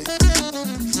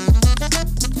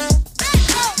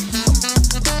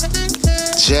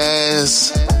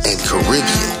 Jazz and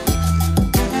Caribbean.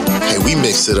 Hey, we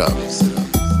mix it up.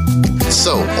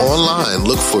 So, online,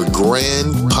 look for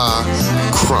Grandpa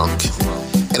Crunk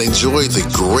and enjoy the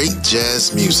great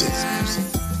jazz music.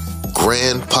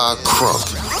 Grandpa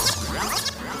Crunk.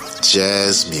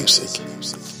 Jazz music.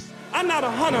 I'm not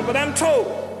a hunter, but I'm told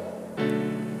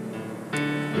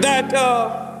that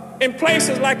in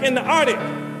places like in the Arctic,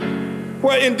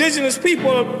 where indigenous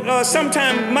people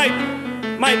sometimes might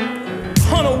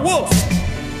hunt a wolf,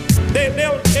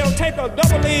 they'll take a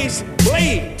double-edged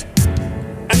blade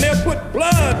and they'll put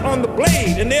blood on the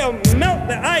blade and they'll melt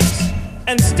the ice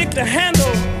and stick the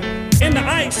handle in the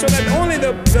ice so that only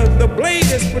the blade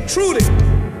is protruding,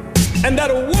 and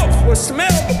that a wolf will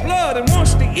smell the blood and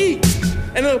wants to eat,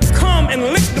 and it'll come and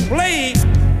lick the blade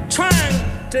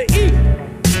trying to eat.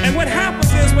 And what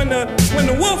happens is when the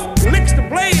wolf licks the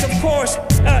blade, of course,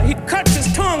 he cuts his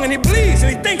tongue and he bleeds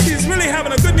and he thinks he's really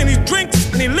having a good meal. He drinks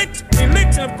and he licks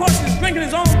and of course he's drinking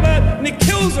his own blood and he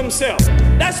kills himself.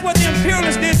 That's what the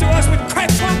imperialists did to us with crack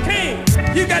cocaine.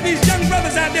 You got these young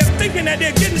brothers out there thinking that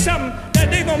they're getting something that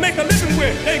they're gonna make a living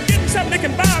with. They're getting something they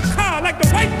can buy a car like the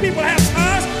white people have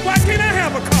cars. Why can't I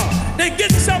have a car? They're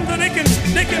getting something so they can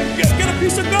get a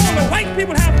piece of gold. The white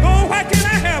people have gold. Why can't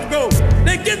I have gold?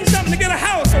 They're getting something to get a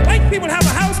house. The white people have a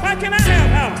house. Why can't I have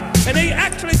a house? And they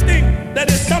actually think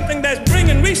that it's something that's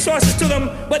bringing resources to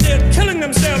them, but they're killing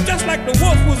themselves just like the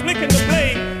wolf who's licking the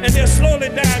blade, and they're slowly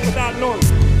dying without knowing.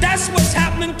 That's what's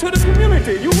happening to the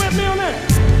community. You with me on that?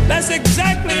 That's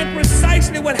exactly and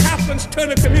precisely what happens to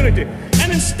the community.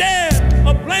 And instead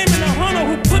of blaming the hunter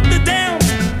who put the damn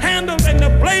handle and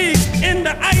the blade in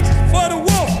the ice for the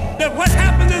wolf, that what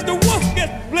happens is the wolf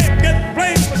gets blamed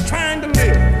for trying to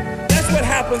live. That's what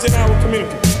happens in our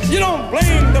community. You don't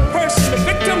blame the person, the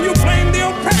victim, you blame the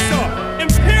oppressor.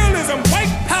 Imperialism, white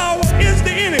power is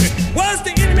the enemy. Was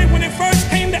the enemy when it first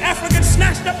came to Africa,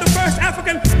 snatched up the first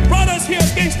African, brought us here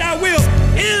against our will,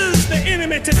 is the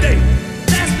enemy today.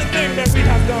 That's the thing that we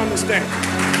have to understand.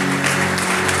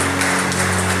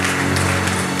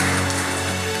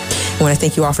 I want to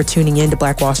thank you all for tuning in to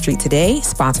Black Wall Street Today,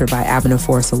 sponsored by Avenue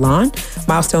Forest Salon,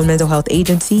 Milestone Mental Health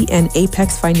Agency, and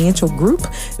Apex Financial Group.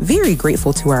 Very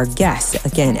grateful to our guests.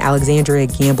 Again, Alexandria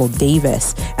Gamble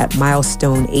Davis at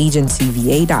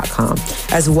milestoneagencyva.com,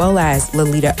 as well as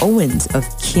Lolita Owens of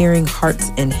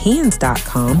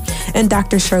caringheartsandhands.com, and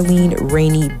Dr. Charlene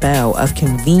Rainey Bell of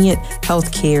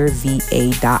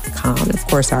convenienthealthcareva.com. And of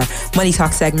course, our Money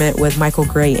Talk segment with Michael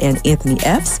Gray and Anthony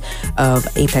Epps of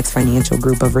Apex Financial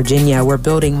Group of Virginia. We're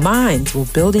building minds, we're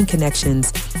building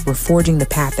connections, we're forging the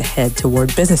path ahead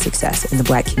toward business success in the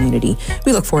Black community.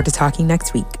 We look forward to talking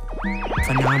next week.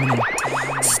 Phenomenal.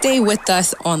 Stay with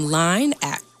us online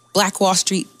at Black Wall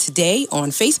Street Today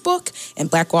on Facebook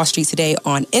and Black Wall Street Today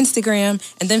on Instagram,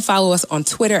 and then follow us on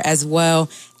Twitter as well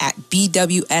at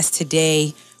BWS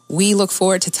Today. We look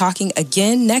forward to talking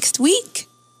again next week.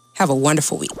 Have a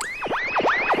wonderful week.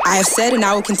 I have said and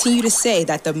I will continue to say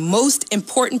that the most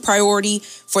important priority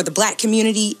for the Black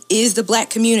community is the Black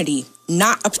community,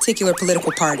 not a particular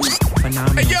political party.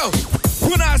 Phenomenal. Hey, yo,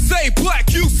 when I say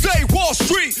black, you say Wall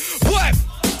Street.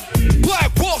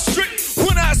 Black Wall Street.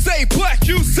 When I say black,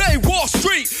 you say Wall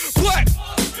Street. Black.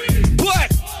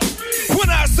 When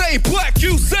I say black,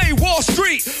 you say Wall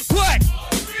Street. Black.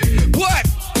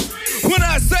 When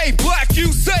I say black,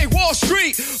 you say Wall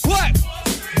Street. Black.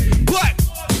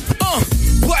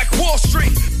 Black Wall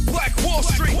Street. Black Wall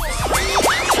Street.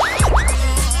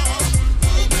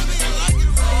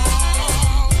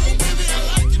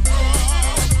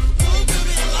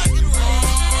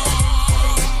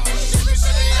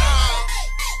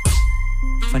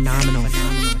 Phenomenal.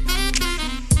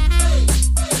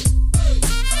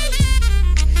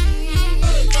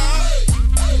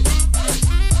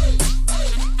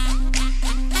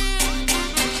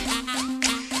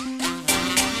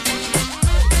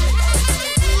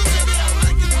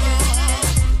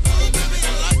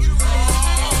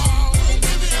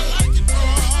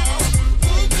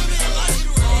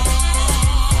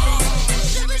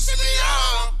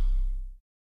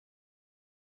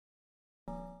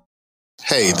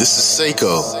 Hey, this is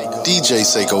Seiko, DJ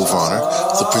Seiko Varner,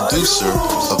 the producer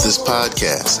of this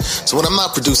podcast. So when I'm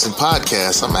not producing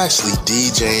podcasts, I'm actually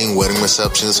DJing wedding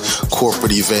receptions,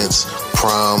 corporate events,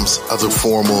 proms, other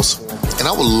formals, and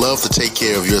I would love to take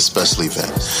care of your special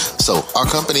event. So our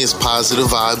company is Positive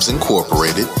Vibes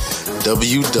Incorporated,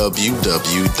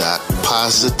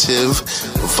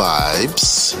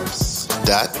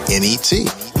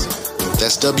 www.positivevibes.net.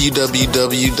 That's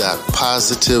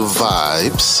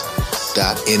www.positivevibes.net.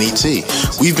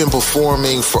 We've been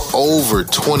performing for over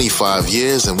 25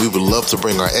 years, and we would love to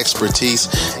bring our expertise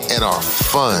and our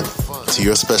fun to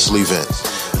your special event.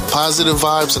 Positive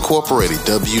Vibes Incorporated,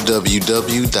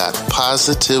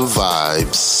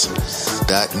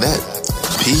 www.positivevibes.net.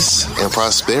 Peace and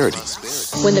prosperity.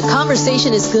 When the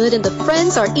conversation is good and the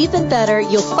friends are even better,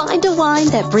 you'll find a wine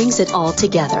that brings it all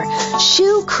together.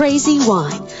 Shoe Crazy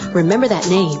Wine. Remember that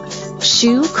name.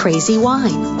 Shoe Crazy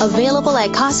Wine. Available at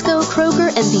Costco, Kroger,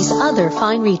 and these other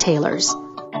fine retailers.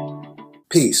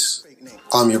 Peace.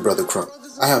 I'm your brother Crump.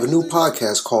 I have a new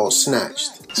podcast called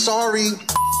Snatched. Sorry.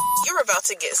 You're about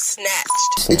to get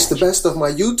snatched. It's the best of my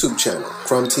YouTube channel,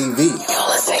 Crumb TV. You're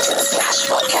listening to the Snatch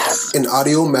Podcast. In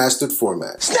audio mastered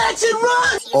format. Snatch and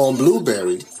run! On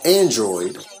Blueberry,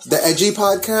 Android, the Edgy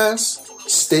Podcast,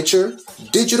 Stitcher,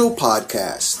 Digital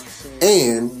Podcast,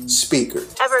 and Speaker.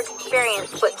 Ever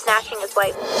experienced what snatching is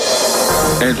like?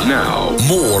 And now,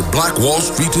 more Black Wall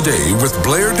Street Today with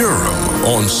Blair Durham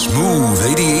on Smooth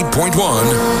 88.1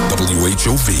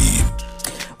 WHOV.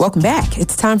 Welcome back.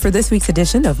 It's time for this week's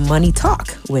edition of Money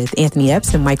Talk with Anthony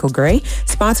Epps and Michael Gray,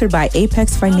 sponsored by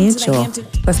Apex Financial.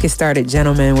 Let's get started,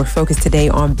 gentlemen. We're focused today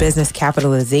on business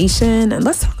capitalization, and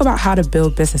let's talk about how to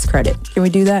build business credit. Can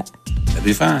we do that? That'd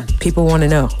be fine. People want to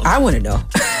know. Okay. I want to know.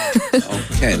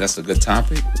 Okay, that's a good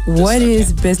topic. What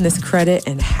is business credit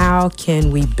and how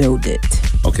can we build it?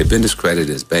 Okay, business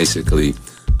credit is basically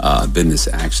business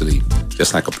actually,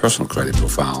 just like a personal credit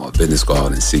profile. A business go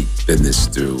out and seek business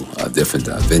through different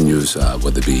venues,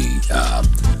 whether it be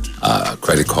a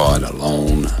credit card, a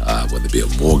loan, whether it be a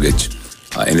mortgage,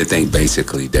 anything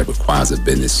basically that requires a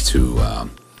business to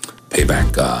pay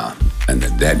back an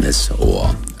indebtedness or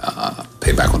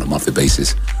pay back on a monthly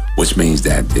basis, which means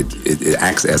that it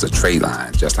acts as a trade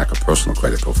line, just like a personal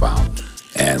credit profile.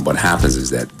 And what happens is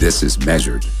that this is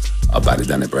measured by the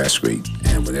Dun & Bradstreet,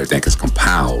 and when everything is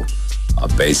compiled,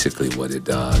 basically what it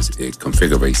does, it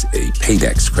configures a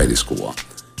PAYDEX credit score.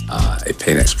 A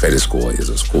PAYDEX credit score is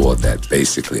a score that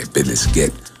basically a business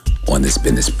get on this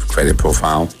business credit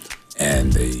profile,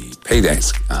 and the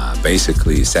PAYDEX,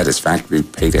 basically satisfactory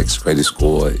PAYDEX credit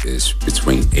score is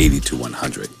between 80 to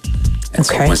 100. And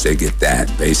so once they get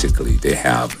that, basically they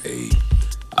have a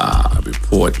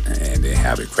report and they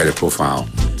have a credit profile.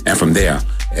 And from there,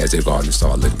 as they go out and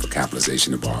start looking for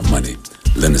capitalization to borrow money,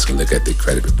 lenders can look at the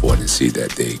credit report and see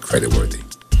that they're credit worthy.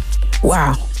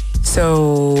 Wow.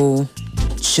 So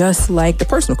just like the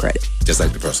personal credit. Just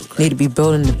like the personal credit. Need to be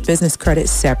building the business credit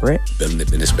separate. Building the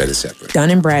business credit separate.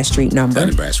 Dun & Bradstreet number.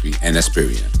 Dun & Bradstreet and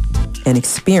Experian. And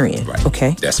Experian. Right.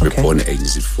 Okay. That's the reporting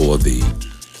agency for the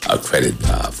credit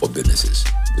for businesses,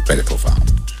 the credit profile.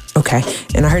 Okay.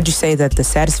 And I heard you say that the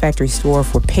satisfactory score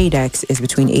for PAYDEX is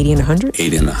between 80 and 100?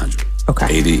 80 and 100. Okay.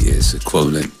 80 is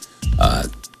equivalent,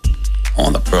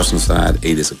 on the personal side,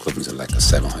 80 is equivalent to like a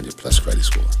 700 plus credit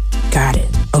score. Got it.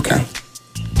 Okay.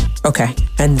 Okay.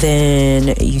 And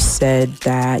then you said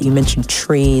that you mentioned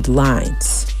trade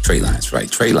lines. Trade lines,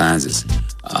 right. Trade lines is,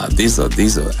 these are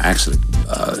actually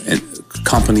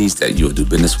companies that you do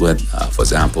business with. For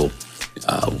example,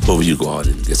 wherever you go out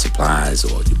and get supplies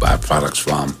or you buy products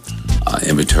from,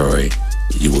 inventory,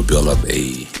 you will build up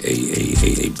a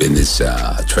business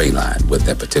trade line with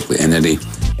that particular entity.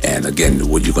 And again,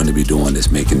 what you're going to be doing is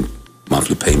making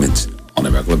monthly payments on a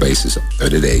regular basis,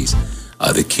 30 days.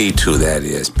 The key to that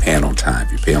is paying on time.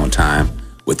 If you pay on time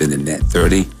within the net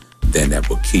 30, then that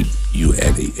will keep you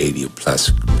at a 80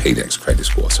 plus PAYDEX credit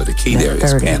score. So the key net there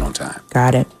 30. Is paying on time.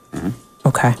 Got it. Mm-hmm.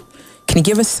 Okay. Can you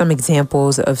give us some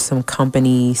examples of some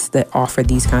companies that offer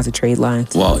these kinds of trade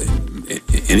lines? Well,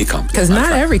 any company. Because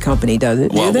not every company does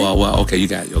it. Well. Okay. You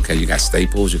got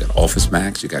Staples. You got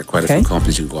OfficeMax. You got quite a few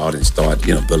companies you can go out and start,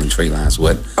 building trade lines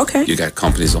with. Okay. You got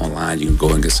companies online you can go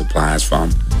and get supplies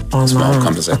from. Online. Small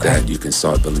companies like that you can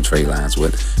start building trade lines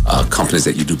with. Companies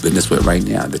that you do business with right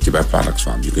now that you buy products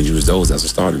from, you can use those as a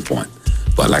starting point.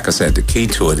 But like I said, the key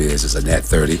to it is a net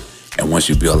 30. And once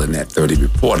you build a net 30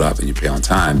 report up and you pay on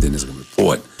time, then it's going to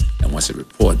report. And once it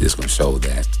reports, it's going to show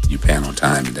that you pay on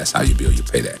time, and that's how you build your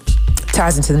PAYDEX.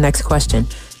 Ties into the next question.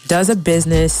 Does a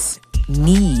business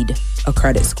need a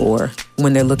credit score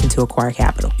when they're looking to acquire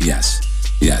capital? Yes.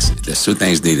 There's two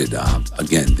things needed.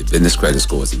 Again, the business credit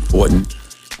score is important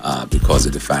because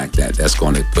of the fact that that's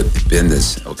going to put the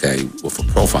business, with a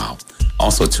profile.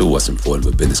 Also, too, what's important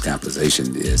with business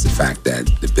capitalization is the fact that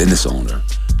the business owner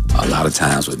a lot of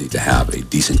times will need to have a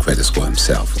decent credit score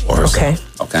himself or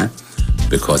herself. Okay.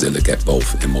 Because they look at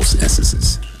both in most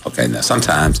instances. Okay. Now,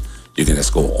 sometimes you can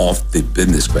just go off the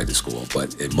business credit score,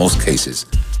 but in most cases,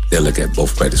 they look at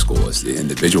both credit scores, the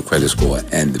individual credit score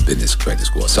and the business credit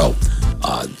score. So,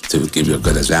 to give you a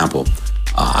good example,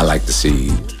 I like to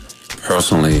see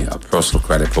personally a personal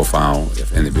credit profile.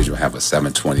 If an individual have a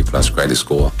 720 plus credit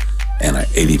score and an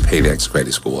 80 Paydex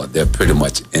credit score, they're pretty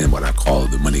much in what I call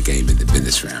the money game in the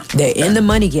business realm. They're in the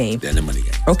money game. They're in the money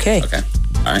game. Okay. Okay.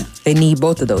 All right. They need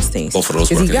both of those things. Both of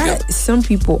those working together. together. Some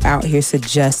people out here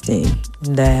suggesting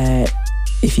that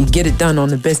if you get it done on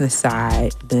the business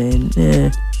side, then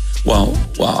Well,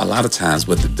 a lot of times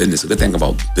with the business, the good thing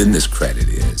about business credit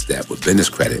is that with business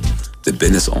credit, the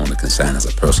business owner can sign as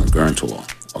a personal guarantor,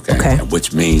 okay? And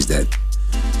which means that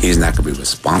he's not going to be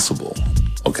responsible,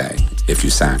 okay, if you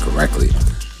sign correctly.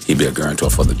 He'd be a guarantor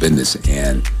for the business.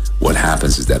 And what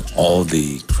happens is that all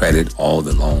the credit, all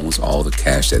the loans, all the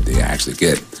cash that they actually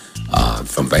get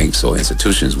from banks or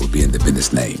institutions will be in the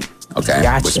business name, okay?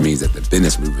 Gotcha. Which means that the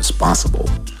business will be responsible,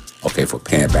 okay, for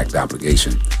paying back the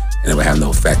obligation. And it would have no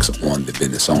effects on the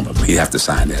business owner. But he'd have to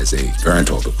sign as a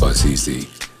guarantor because he's the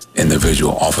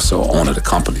individual officer or owner of the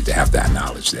company to have that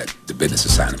knowledge that the business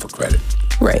is signing for credit.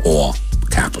 Right. Or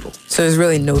capital. So there's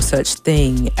really no such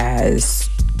thing as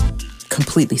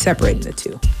completely separating the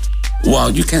two. Well,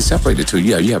 you can separate the two.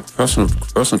 Yeah, you have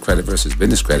personal credit versus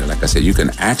business credit. Like I said, you can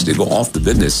actually go off the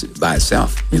business by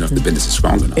itself, you know, if the business is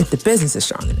strong enough. If the business is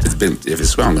strong enough. If it's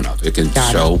strong enough. It can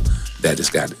show that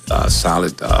it's got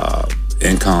solid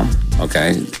income,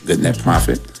 okay, good net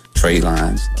profit, trade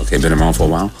lines, okay, been around for a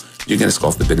while. You can just go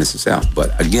off the business itself.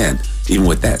 But again, even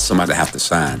with that, somebody have to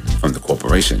sign from the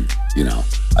corporation, you know,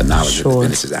 a knowledge that the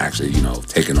business is actually, you know,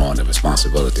 taking on the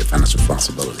responsibility, financial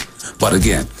responsibility. But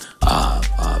again,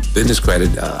 business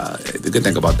credit, the good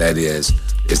thing about that is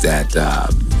that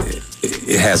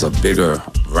it has a bigger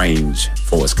range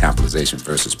for its capitalization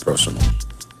versus personal.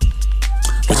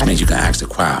 Which means you can actually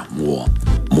acquire more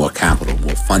capital,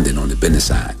 more funding on the business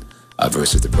side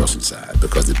versus the personal side,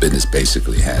 because the business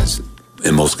basically has,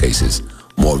 in most cases,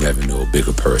 more revenue, a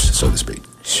bigger purse, so to speak.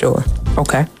 Sure.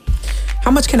 Okay.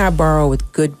 How much can I borrow with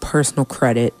good personal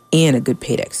credit and a good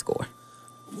Paydex score?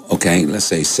 Okay, let's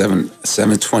say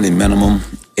 720 minimum,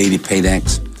 80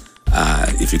 Paydex.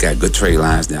 If you got good trade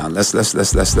lines now, let's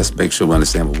make sure we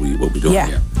understand what we're doing here.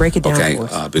 Yeah, break it down. Okay, for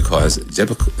us. because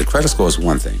the credit score is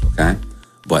one thing, okay,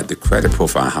 but the credit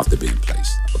profile have to be in place,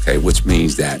 okay, which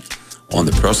means that on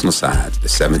the personal side, the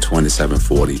 720,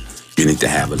 740, you need to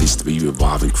have at least 3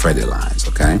 revolving credit lines,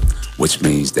 okay, which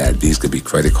means that these could be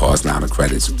credit cards, line of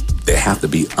credits. They have to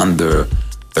be under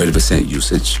 30%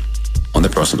 usage on the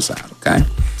personal side, okay?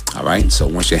 All right, so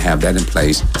once you have that in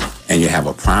place and you have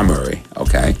a primary,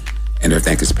 okay, and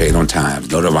everything is paid on time,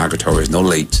 no derogatories, no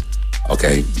late,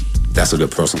 okay, that's a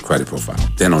good personal credit profile.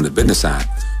 Then on the business side,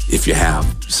 if you have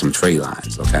some trade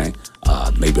lines, okay,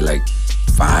 maybe like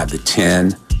 5 to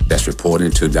 10 that's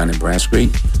reported to Dun &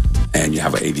 Bradstreet, and you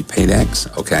have an 80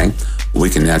 Paydex, okay, we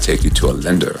can now take you to a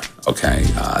lender, okay,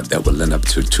 that will lend up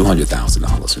to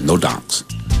 $200,000, no docs.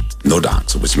 No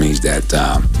docs, which means that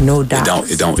no docs.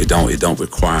 It don't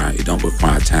require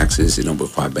taxes. It don't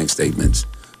require bank statements.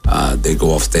 They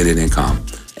go off stated income,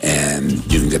 and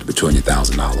you can get up to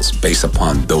 $200,000 based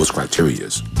upon those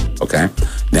criterias. Okay.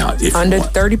 Now, if under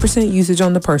 30% usage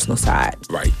on the personal side,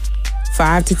 right?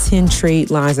 5 to 10 trade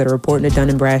lines that are reporting to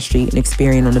Dun & Bradstreet and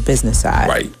Experian on the business side,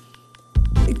 right?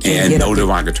 And no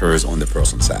derogatories on the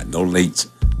personal side. No late,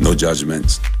 no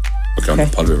judgments. Okay, on the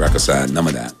public record side, none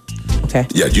of that. Okay.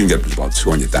 Yeah, you can get up to about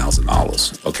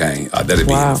 $200,000. Okay, that'll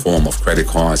be in the form of credit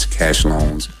cards, cash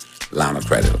loans, line of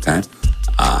credit. Okay,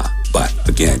 but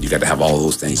again, you got to have all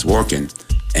those things working,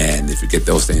 and if you get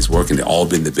those things working, they all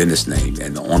be in the business name,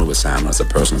 and the owner will sign as a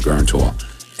personal guarantor,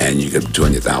 and you get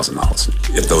 $200,000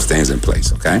 if those things in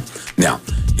place. Okay. Now,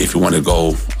 if you want to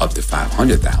go up to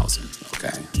 $500,000,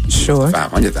 okay, sure,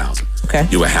 $500,000. Okay,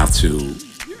 you will have to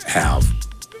have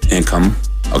income.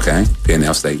 Okay,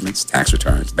 P&L statements, tax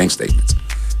returns, bank statements.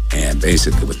 And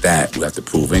basically with that, we have to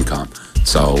prove income.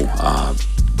 So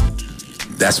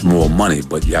that's more money,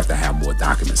 but you have to have more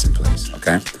documents in place,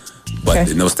 okay? But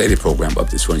the No Stated program up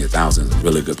to $200,000 is a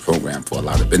really good program for a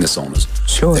lot of business owners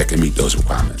that can meet those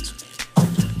requirements.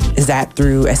 Is that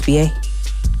through SBA?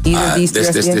 Either of these through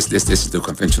SBA? This is through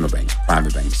conventional banks,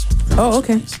 private banks. Oh,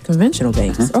 okay. Conventional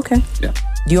banks. Mm-hmm. Okay. Yeah.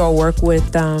 Do you all work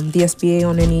with the SBA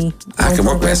on any? I can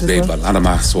work with SBA, but a lot of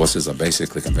my sources are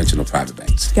basically conventional private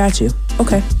banks. Got you.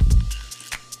 Okay.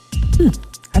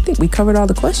 I think we covered all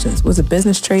the questions. Was a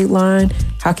business trade line?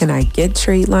 How can I get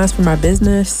trade lines for my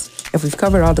business? If we've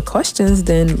covered all the questions,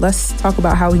 then let's talk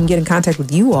about how we can get in contact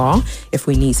with you all if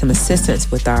we need some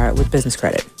assistance with business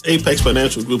credit. Apex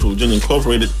Financial Group of Virginia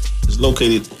Incorporated is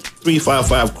located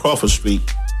 355 Crawford Street,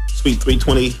 Suite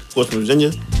 320, Portsmouth,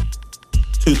 Virginia.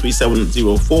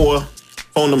 23704.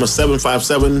 Phone number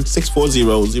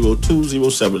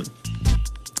 757-640-0207.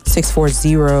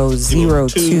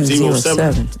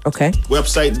 640-0207. Okay.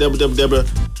 Website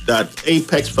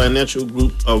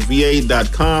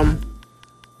www.apexfinancialgroupofva.com.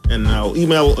 And our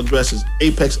email address is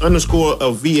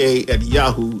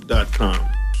apex_of_va@yahoo.com.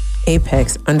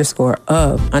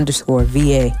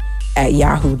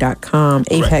 apex_of_va@yahoo.com.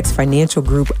 Apex Financial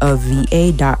Group of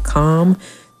VA.com.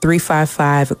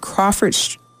 355 Crawford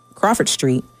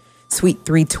Street, Suite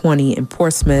 320 in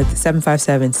Portsmouth,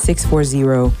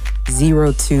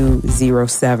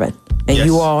 757-640-0207. And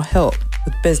you all help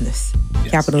with business,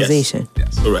 capitalization.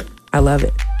 Yes. Correct. I love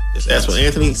it. Just ask for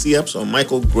Anthony C. Epps or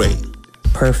Michael Gray.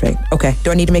 Perfect. Okay. Do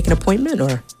I need to make an appointment,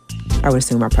 or I would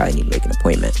assume I probably need to make an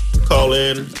appointment? Call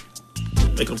in,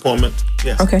 make an appointment.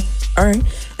 Yes. Okay. All right.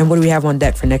 And what do we have on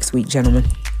deck for next week, gentlemen?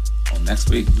 Next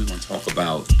week, we're going to talk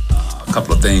about a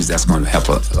couple of things that's going to help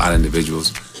a lot of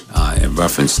individuals in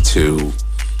reference to,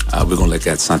 we're going to look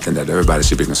at something that everybody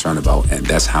should be concerned about, and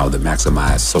that's how to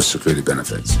maximize Social Security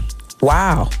benefits.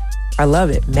 Wow. I love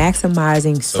it.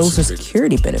 Maximizing Social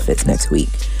Security benefits next week.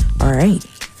 All right.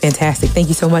 Fantastic. Thank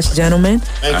you so much, gentlemen.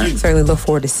 Thank you. Certainly look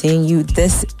forward to seeing you.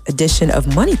 This edition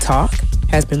of Money Talk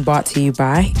has been brought to you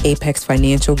by Apex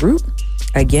Financial Group.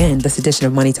 Again, this edition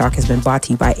of Money Talk has been brought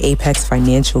to you by Apex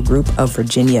Financial Group of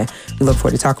Virginia. We look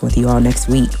forward to talking with you all next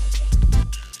week.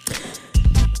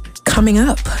 Coming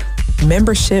up,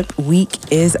 Membership Week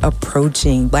is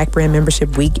approaching. Black Brand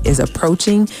Membership Week is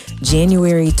approaching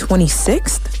January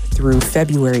 26th through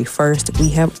February 1st. We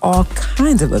have all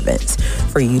kinds of events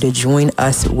for you to join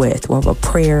us with. We'll have a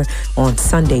prayer on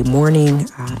Sunday morning,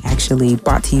 actually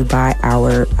brought to you by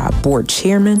our board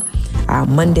chairman.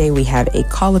 Monday, we have a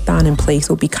call-a-thon in place.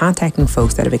 We'll be contacting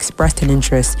folks that have expressed an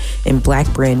interest in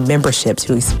Black Brand membership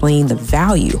to explain the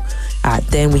value.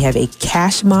 Then we have a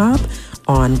cash mob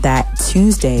on that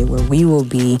Tuesday, where we will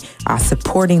be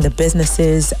supporting the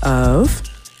businesses of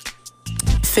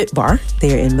Fit Bar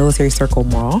there in Military Circle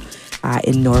Mall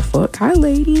in Norfolk. Hi,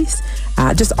 ladies.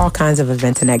 Just all kinds of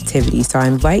events and activities. So I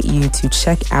invite you to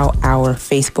check out our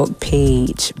Facebook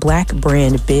page, Black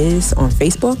Brand Biz on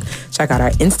Facebook. Check out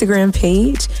our Instagram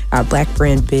page, Black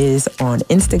Brand Biz on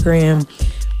Instagram.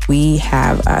 We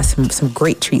have some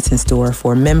great treats in store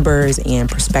for members and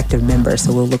prospective members.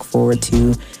 So we'll look forward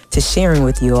to sharing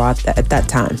with you all at that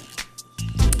time.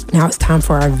 Now it's time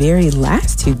for our very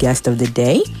last two guests of the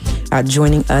day.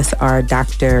 Joining us are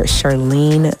Dr.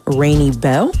 Charlene Rainey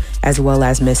Bell, as well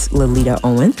as Miss Lolita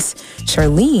Owens.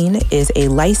 Charlene is a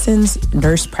licensed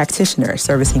nurse practitioner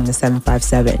servicing the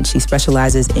 757. She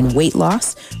specializes in weight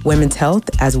loss, women's health,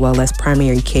 as well as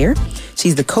primary care.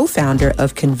 She's the co-founder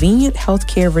of Convenient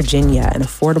Healthcare Virginia, an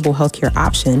affordable healthcare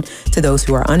option to those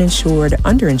who are uninsured,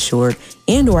 underinsured,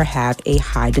 and or have a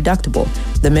high deductible.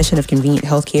 The mission of Convenient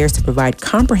Healthcare is to provide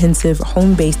comprehensive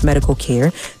home-based medical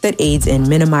care that aids in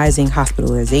minimizing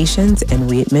hospitalizations and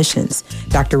readmissions.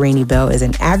 Dr. Rainey Bell is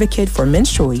an advocate for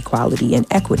menstrual equality and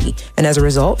equity, and as a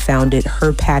result founded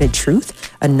Her Padded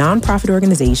Truth, a nonprofit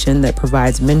organization that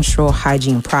provides menstrual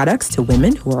hygiene products to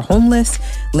women who are homeless,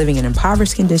 living in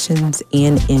impoverished conditions,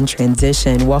 and in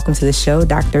transition. Welcome to the show,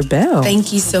 Dr. Bell.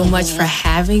 Thank you so much for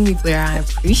having me, Blair. I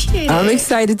appreciate it. I'm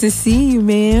excited to see you,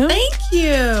 ma'am. Thank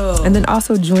you. And then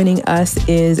also joining us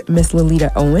is Miss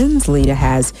Lolita Owens. Lolita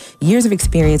has years of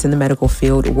experience in the medical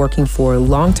field, working for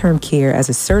long-term care as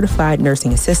a certified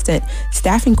nursing assistant,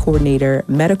 staffing coordinator,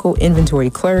 medical inventory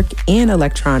clerk, and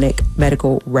electronic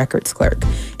medical records clerk.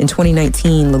 In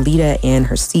 2019, Lolita and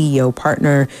her CEO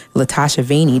partner, Latasha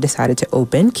Vaney, decided to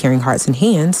open Caring Hearts and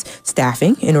Hands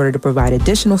Staffing in order to provide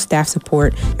additional staff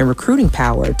support and recruiting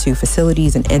power to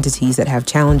facilities and entities that have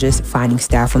challenges finding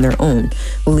staff on their own.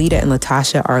 Lolita and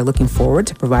Latasha are looking forward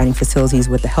to providing facilities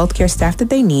with the healthcare staff that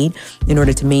they need in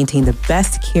order to maintain the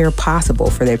best care possible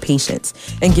for their patients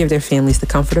and give their families the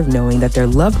comfort of knowing that their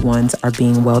loved ones are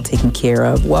being well taken care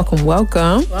of. Welcome,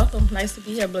 welcome. Welcome. Nice to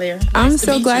be here, Blair. I'm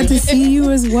so glad to see you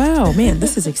as well. Man,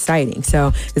 this is exciting.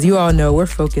 So, as you all know, we're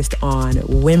focused on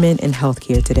women in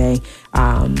healthcare today.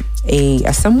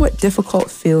 A somewhat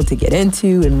difficult field to get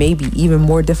into, and maybe even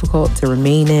more difficult to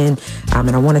remain in.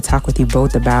 And I want to talk with you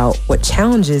both about what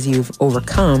challenges you've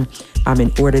overcome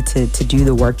in order to do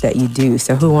the work that you do.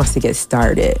 So who wants to get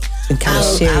started and kind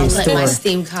of share your story? I'll let my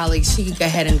esteemed colleague, she can go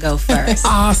ahead and go first.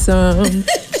 Awesome.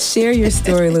 Share your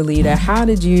story, Lolita. How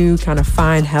did you kind of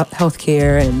find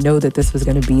healthcare and know that this was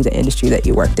going to be the industry that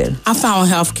you worked in? I found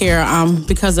healthcare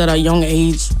because at a young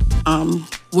age,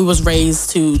 we was raised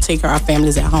to take care of our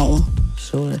families at home.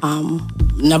 Sure.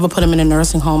 Never put them in a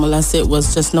nursing home unless it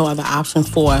was just no other option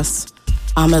for us.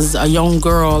 As a young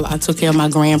girl, I took care of my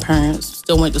grandparents,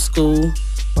 still went to school.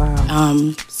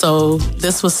 Wow. So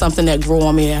this was something that grew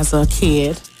on me as a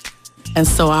kid. And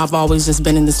so I've always just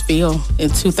been in this field. In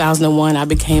 2001, I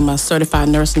became a certified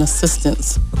nursing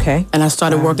assistant. Okay. And I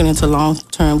started working into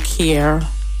long-term care,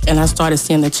 and I started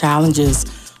seeing the challenges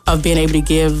of being able to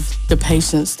give the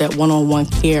patients that one-on-one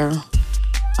care.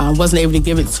 I wasn't able to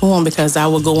give it to them because I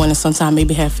would go in and sometimes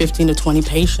maybe have 15 to 20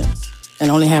 patients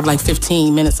and only have like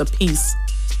 15 minutes apiece.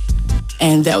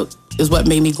 And that is what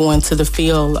made me go into the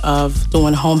field of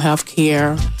doing home health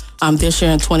care. This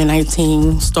year in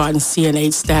 2019, starting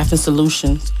CNH Staffing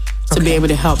Solutions to be able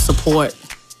to help support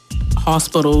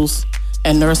hospitals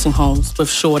and nursing homes with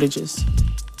shortages.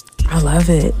 I love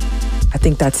it. I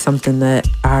think that's something that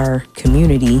our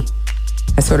community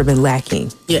has sort of been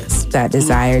lacking. Yes. That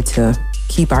desire to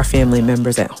keep our family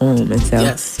members at home. And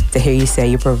so to hear you say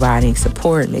you're providing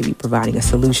support, maybe providing a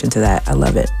solution to that, I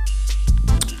love it.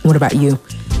 What about you,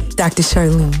 Dr.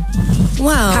 Charlene?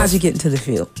 Well, how'd you get into the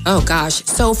field? Oh, gosh.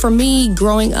 So for me,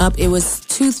 growing up, it was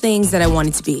two things that I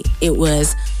wanted to be. It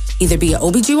was either be an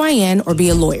OBGYN or be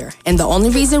a lawyer. And the only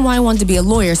reason why I wanted to be a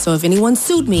lawyer, so if anyone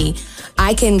sued me,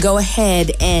 I can go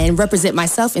ahead and represent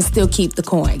myself and still keep the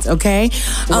coins, okay?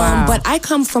 Wow. But I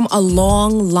come from a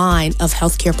long line of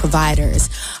healthcare providers.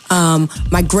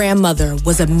 My grandmother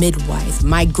was a midwife.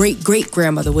 My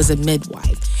great-great-grandmother was a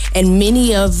midwife. And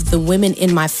many of the women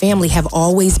in my family have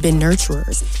always been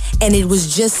nurturers. And it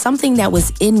was just something that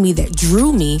was in me that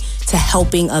drew me to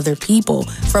helping other people.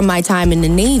 From my time in the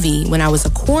Navy, when I was a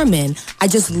corpsman, I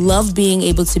just loved being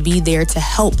able to be there to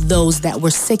help those that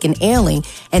were sick and ailing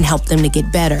and help them to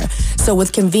get better. So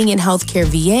with Convenient Healthcare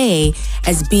VA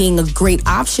as being a great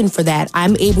option for that,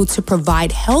 I'm able to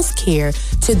provide health care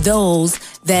to those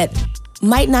that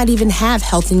might not even have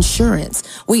health insurance.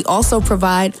 We also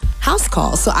provide house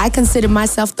calls. So I consider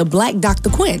myself the Black Dr.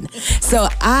 Quinn. So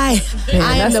I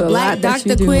am the Black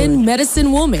Dr. Quinn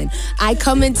medicine woman. I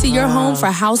come into your home for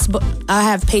I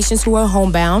have patients who are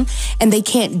homebound and they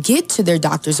can't get to their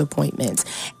doctor's appointments.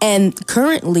 And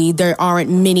currently there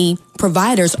aren't many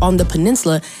providers on the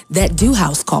peninsula that do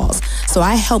house calls. So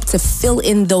I help to fill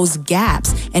in those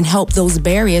gaps and help those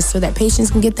barriers so that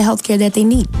patients can get the health care that they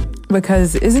need.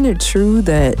 Because isn't it true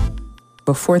that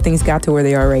before things got to where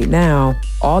they are right now,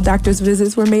 all doctor's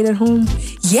visits were made at home?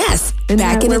 Yes,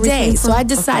 back in the day. So I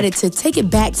decided to take it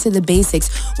back to the basics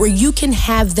where you can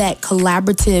have that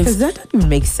collaborative. Because that doesn't even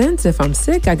make sense. If I'm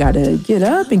sick, I got to get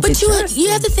up and get dressed. But you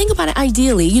have to think about it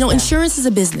ideally. You know, insurance is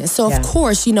a business. So, of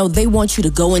course, you know, they want you to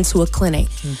go into a clinic.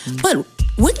 But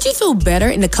wouldn't you feel better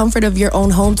in the comfort of your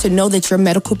own home to know that your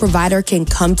medical provider can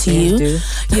come to you?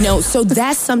 You know, so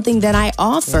that's something that I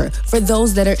offer for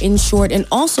those that are insured and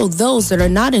also those that are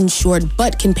not insured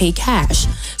but can pay cash.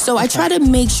 So I try to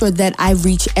make sure that I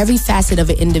reach every facet of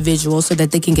an individual so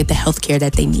that they can get the health care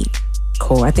that they need.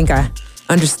 Cool. I think I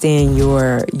understand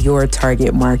your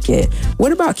target market.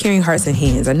 What about Caring Hearts and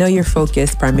Hands? I know you're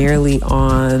focused primarily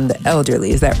on the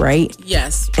elderly. Is that right?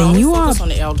 Yes. And we you focus are on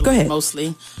the elderly go ahead.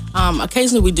 Mostly.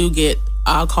 Occasionally we do get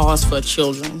calls for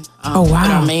children. Oh, wow.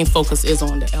 But our main focus is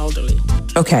on the elderly.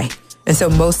 Okay. And so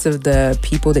most of the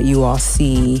people that you all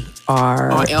see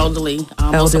are elderly.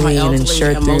 Most of them are elderly, and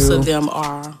insured and most of them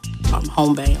are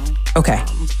homebound. Okay.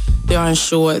 They are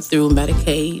insured through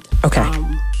Medicaid. Okay.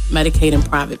 Medicaid and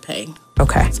private pay.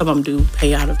 Okay. Some of them do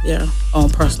pay out of their own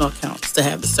personal accounts to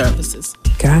have the services.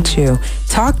 Got you.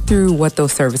 Talk through what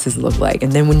those services look like.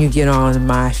 And then when you get on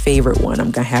my favorite one,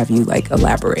 I'm going to have you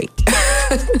elaborate.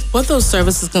 What those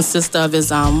services consist of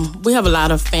is we have a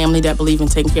lot of family that believe in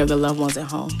taking care of their loved ones at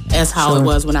home. That's how it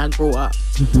was when I grew up.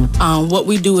 What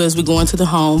we do is we go into the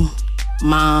home.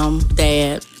 Mom,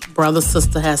 dad, brother,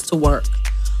 sister has to work.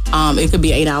 It could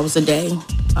be 8 hours a day.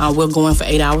 We're going for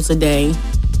 8 hours a day.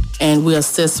 And we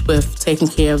assist with taking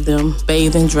care of them,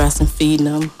 bathing, dressing, feeding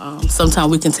them. Sometimes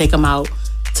we can take them out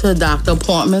to doctor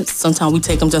appointments. Sometimes we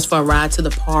take them just for a ride to the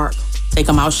park, take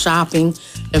them out shopping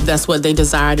if that's what they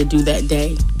desire to do that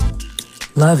day.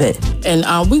 Love it. And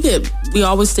we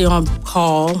always stay on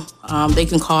call. They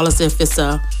can call us if it's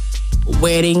a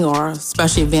wedding or a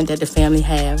special event that the family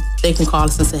have. They can call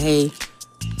us and say, hey,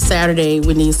 Saturday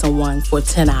we need someone for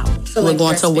 10 hours. So we're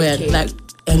going to a wedding.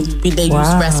 And they use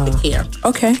respite care.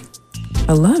 Okay.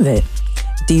 I love it.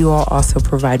 Do you all also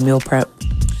provide meal prep?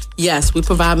 Yes, we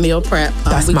provide meal prep.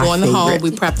 We go in the home, we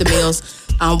prep the meals.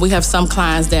 We have some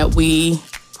clients that we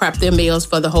prep their meals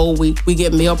for the whole week. We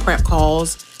get meal prep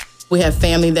calls. We have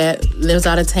family that lives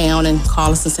out of town and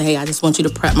call us and say, hey, I just want you to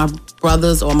prep my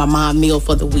brother's or my mom meal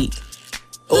for the week.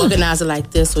 Organize it like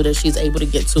this so that she's able to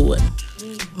get to it.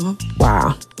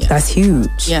 Wow. Yes. That's huge.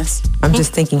 Yes. I'm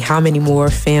just thinking how many more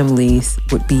families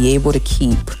would be able to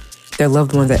keep their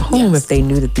loved ones at home if they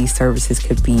knew that these services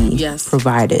could be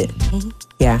provided.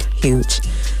 Yeah, huge.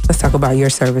 Let's talk about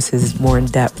your services more in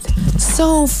depth.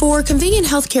 So for Convenient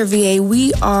Healthcare VA,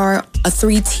 we are a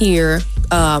 3-tier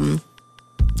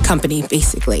company,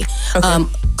 basically,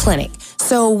 clinic.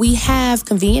 So we have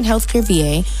Convenient Healthcare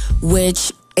VA,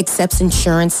 which accepts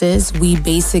insurances. We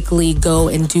basically go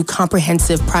and do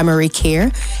comprehensive primary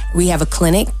care. We have a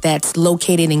clinic that's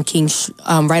located in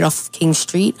right off King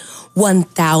Street,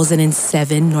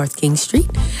 1007 North King Street,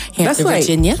 Hampton,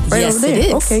 Virginia. Right yes, over there. it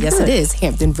is. Okay, yes, good. it is.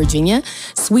 Hampton, Virginia,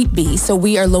 Suite B. So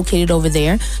we are located over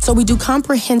there. So we do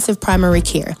comprehensive primary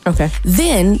care. Okay.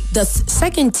 Then the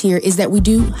second tier is that we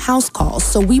do house calls.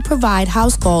 So we provide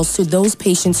house calls to those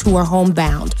patients who are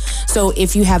homebound. So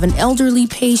if you have an elderly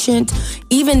patient,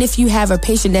 even if you have a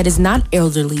patient that is not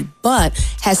elderly but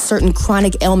has certain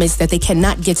chronic ailments that they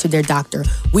cannot get to their doctor,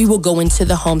 we will go into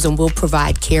the homes and we'll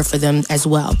provide care for them as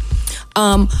well.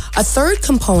 A third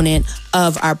component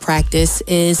of our practice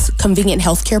is Convenient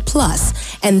Healthcare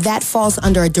Plus, and that falls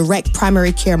under a direct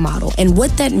primary care model. And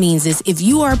what that means is if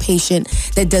you are a patient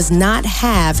that does not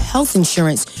have health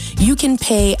insurance, you can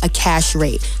pay a cash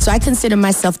rate. So I consider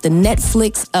myself the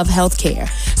Netflix of healthcare.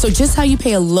 So just how you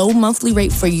pay a low monthly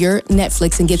rate for your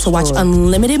Netflix and get to watch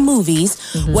unlimited movies,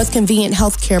 with Convenient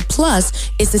Healthcare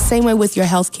Plus, it's the same way with your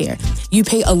healthcare. You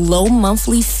pay a low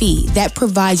monthly fee that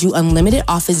provides you unlimited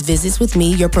office visits with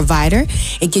me, your provider.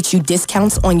 It gets you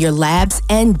discounts on your labs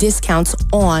and discounts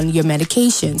on your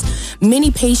medications.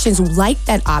 Many patients like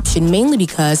that option mainly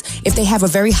because if they have a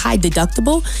very high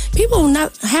deductible, people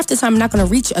not half the time not going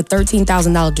to reach a $13,000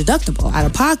 deductible out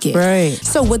of pocket. Right.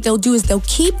 So what they'll do is they'll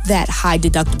keep that high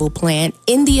deductible plan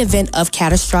in the event of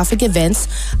catastrophic events,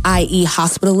 i.e.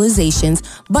 hospitalizations,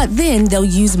 but then they'll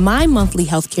use my monthly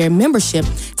healthcare membership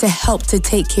to help to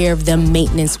take care of them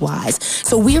maintenance-wise.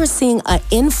 So we are seeing an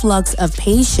influx of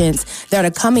patients that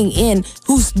are coming in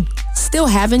who still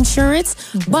have insurance,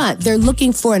 but they're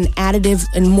looking for an additive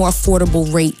and more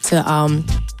affordable rate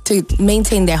to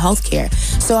maintain their health care.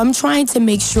 So I'm trying to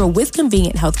make sure with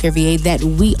Convenient Healthcare VA that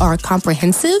we are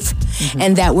comprehensive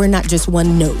and that we're not just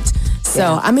one note.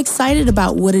 So I'm excited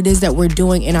about what it is that we're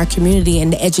doing in our community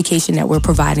and the education that we're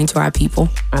providing to our people.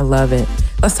 I love it.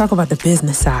 Let's talk about the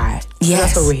business side. Yes.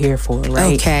 That's what we're here for,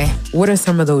 right? Okay. What are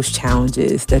some of those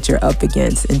challenges that you're up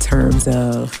against in terms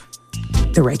of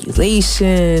the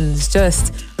regulations?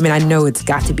 I know it's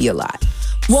got to be a lot.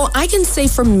 Well, I can say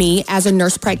for me as a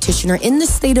nurse practitioner in the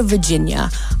state of Virginia,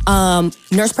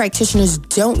 nurse practitioners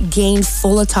don't gain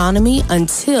full autonomy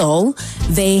until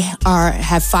they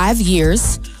have 5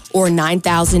 years or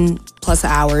 9,000 plus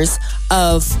hours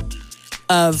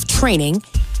of training.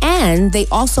 And they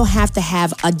also have to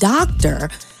have a doctor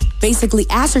basically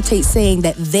ascertain saying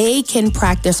that they can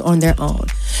practice on their own.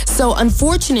 So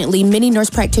unfortunately, many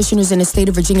nurse practitioners in the state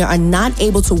of Virginia are not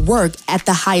able to work at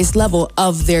the highest level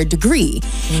of their degree.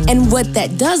 And what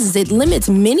that does is it limits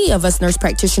many of us nurse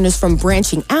practitioners from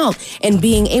branching out and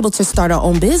being able to start our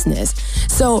own business.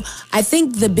 So I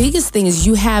think the biggest thing is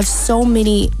you have so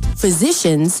many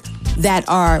physicians that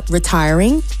are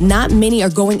retiring. Not many are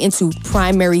going into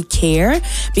primary care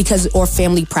or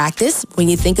family practice. When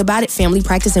you think about it, family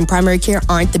practice and primary care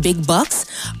aren't the big bucks.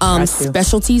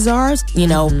 Specialties are,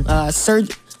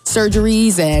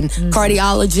 surgeries and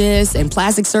cardiologists and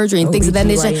plastic surgery and things of that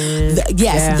nature.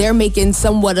 They're making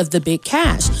somewhat of the big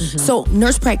cash. So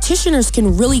nurse practitioners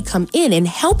can really come in and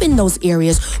help in those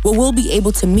areas where we'll be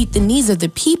able to meet the needs of the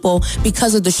people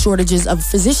because of the shortages of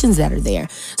physicians that are there.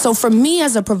 So for me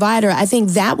as a provider, I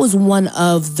think that was one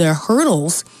of the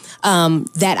hurdles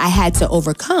that I had to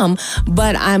overcome.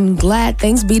 But I'm glad,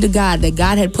 thanks be to God, that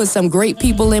God had put some great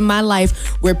people in my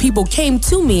life where people came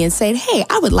to me and said, hey,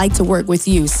 I would like to work with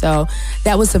you. So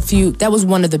that was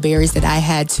one of the barriers that I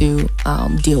had to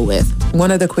deal with. One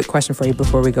other quick question for you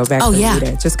before we go back to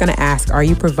Rita. Just going to ask, are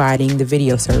you providing the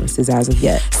video services as of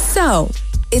yet? So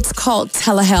it's called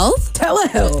telehealth.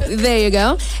 There you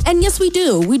go. And yes, we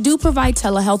do. We do provide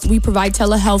telehealth. We provide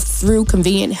telehealth through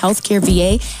Convenient Healthcare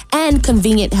VA and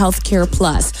Convenient Healthcare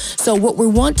Plus. So what we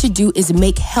want to do is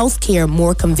make healthcare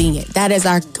more convenient. That is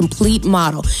our complete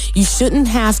model. You shouldn't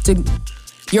have to,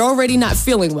 you're already not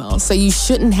feeling well, so you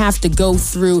shouldn't have to go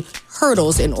through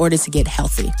hurdles in order to get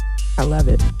healthy. I love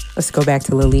it. Let's go back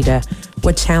to Lolita.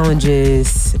 What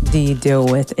challenges do you deal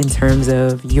with in terms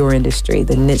of your industry,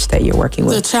 the niche that you're working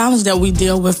with? The challenge that we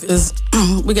deal with is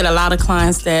we get a lot of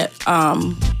clients that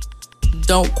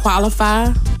don't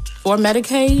qualify for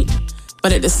Medicaid,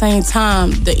 but at the same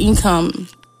time, they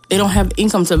don't have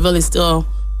income to really still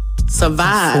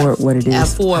survive. Afford what it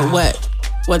is. Afford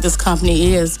what this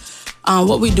company is.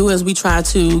 What we do is we try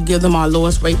to give them our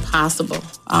lowest rate possible.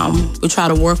 We try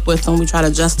to work with them. We try to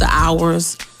adjust the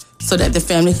hours so that the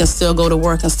family can still go to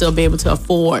work and still be able to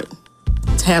afford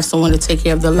to have someone to take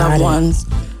care of their loved ones.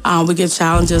 We get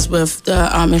challenges with the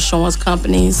insurance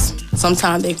companies.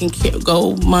 Sometimes they can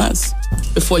go months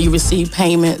before you receive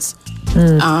payments.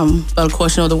 But of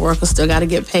course, the workers still got to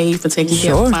get paid for taking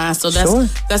care of clients. So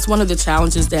that's one of the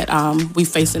challenges that we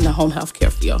face in the home health care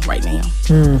field right now.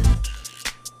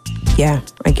 Yeah,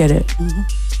 I get it.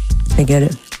 I get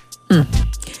it.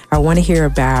 I want to hear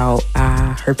about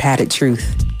her padded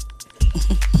truth.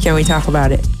 Can we talk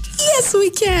about it? Yes, we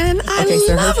can. I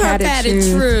love her padded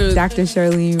truth. Dr.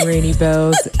 Charlene Rainey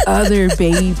Bell's other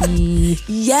baby.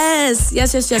 Yes.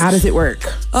 How does it work?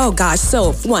 Oh, gosh.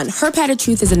 So, one, Her Padded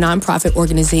Truth is a nonprofit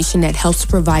organization that helps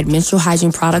provide menstrual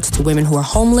hygiene products to women who are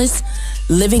homeless,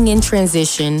 living in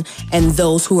transition, and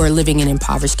those who are living in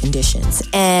impoverished conditions.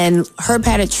 And Her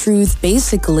Padded Truth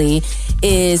basically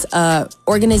is an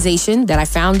organization that I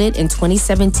founded in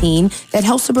 2017 that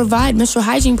helps to provide menstrual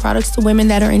hygiene products to women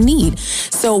that are in need.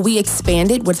 So we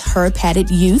expanded with Her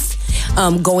Padded Youth,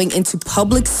 going into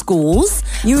public schools.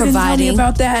 You didn't tell me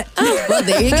about that. Oh, well,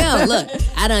 there you go. Look,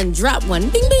 I done dropped one.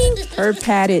 Bing, bing. Her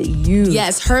Padded Youth.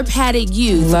 Yes, Her Padded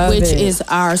Youth, which is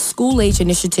our school age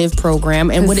initiative program.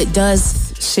 And what it does...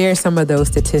 Share some of those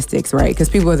statistics, right? Because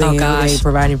people are thinking, they ain't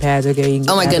providing pads. Okay, you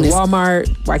can get pads at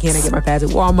Walmart. Why can't I get my pads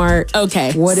at Walmart?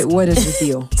 Okay. What is the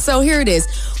deal? So here it is.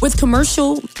 With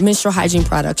commercial menstrual hygiene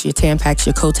products, your Tampax,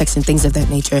 your Kotex, and things of that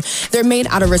nature, they're made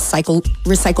out of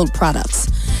recycled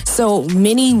products. So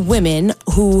many women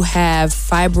who have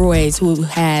fibroids, who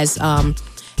has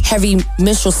heavy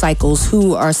menstrual cycles,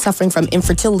 who are suffering from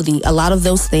infertility, a lot of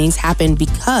those things happen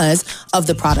because of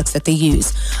the products that they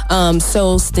use.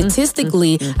 So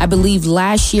statistically, I believe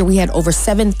last year we had over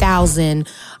 7,000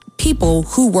 people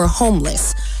who were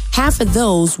homeless. Half of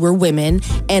those were women,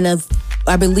 and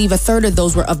I believe a third of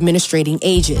those were of menstruating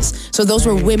ages. So those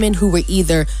were women who were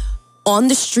either on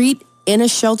the street, in a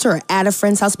shelter, or at a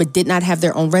friend's house, but did not have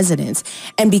their own residence.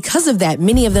 And because of that,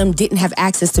 many of them didn't have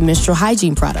access to menstrual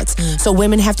hygiene products. So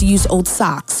women have to use old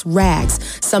socks, rags.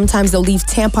 Sometimes they'll leave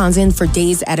tampons in for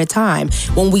days at a time.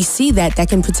 When we see that, that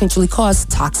can potentially cause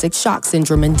toxic shock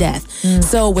syndrome and death.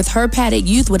 So with Her Padded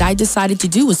Youth, what I decided to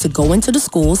do was to go into the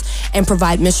schools and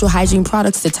provide menstrual hygiene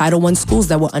products to Title I schools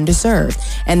that were underserved.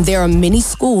 And there are many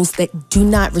schools that do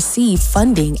not receive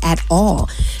funding at all.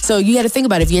 So you got to think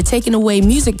about it. If you're taking away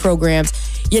music programs,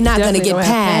 you're not going to get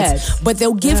pads. But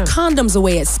they'll give condoms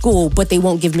away at school, but they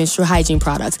won't give menstrual hygiene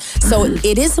products. So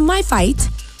it is my fight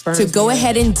to go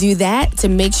ahead and do that, to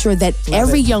make sure that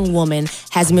every young woman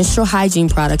has menstrual hygiene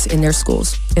products in their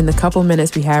schools. In the couple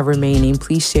minutes we have remaining,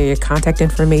 please share your contact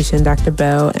information, Dr.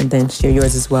 Bell, and then share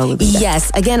yours as well. Yes.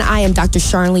 Again, I am Dr.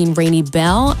 Charlene Rainey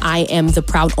Bell. I am the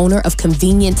proud owner of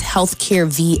Convenient Healthcare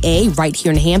VA right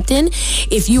here in Hampton.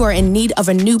 If you are in need of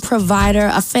a new provider,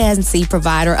 a fancy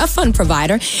provider, a fun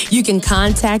provider, you can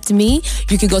contact me.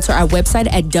 You can go to our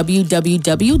website at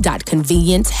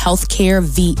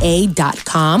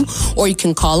www.convenient.healthcareva.com, or you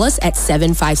can call us at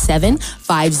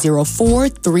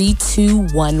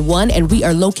 757-504-3211, and we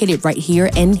are located right here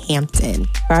in Hampton.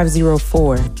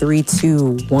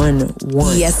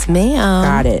 504-3211. Yes, ma'am.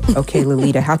 Got it. Okay,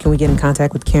 Lolita, how can we get in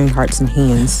contact with Caring Hearts and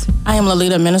Hands? I am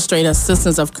Lolita, Administrator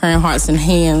Assistant of Caring Hearts and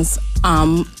Hands.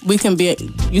 You can get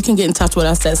in touch with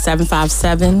us at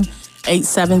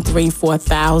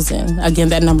 757-873-4000. Again,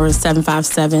 that number is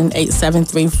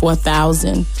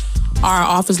 757-873-4000. Our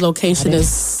office location is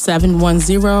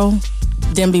 710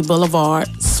 Denby Boulevard,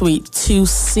 Suite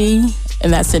 2C,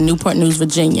 and that's in Newport News,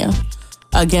 Virginia.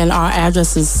 Again, our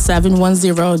address is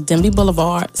 710 Denby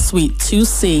Boulevard, Suite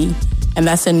 2C, and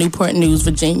that's in Newport News,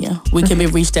 Virginia. We can be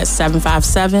reached at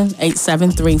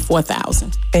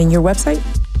 757-873-4000. And your website?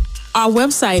 Our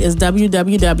website is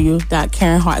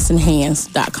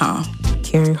www.caringheartsandhands.com.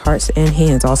 Caring Hearts and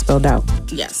Hands, all spelled out.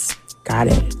 Yes. Got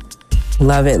it.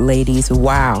 Love it, ladies.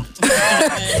 Wow.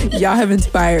 Y'all have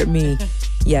inspired me.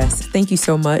 Yes, thank you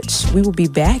so much. We will be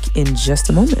back in just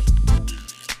a moment.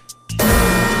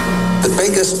 The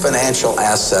biggest financial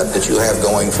asset that you have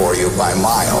going for you by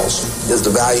miles is the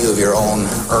value of your own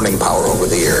earning power over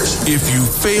the years. If you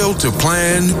fail to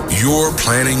plan, you're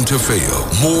planning to fail.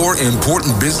 More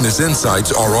important business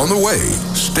insights are on the way.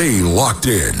 Stay locked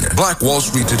in. Black Wall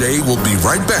Street Today will be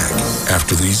right back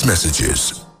after these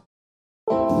messages.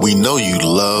 We know you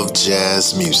love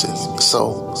jazz music,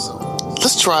 so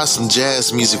let's try some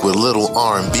jazz music with a little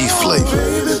R&B flavor.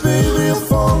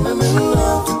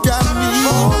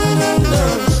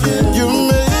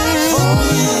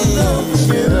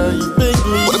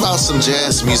 What about some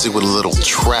jazz music with a little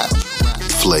trap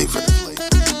flavor?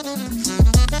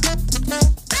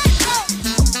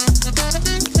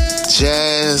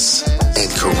 Jazz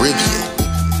and Caribbean.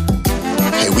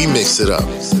 Hey, we mix it up.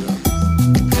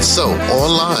 So,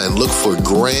 online, look for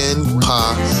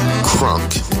Grandpa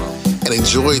Crunk and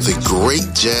enjoy the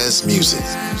great jazz music.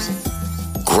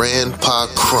 Grandpa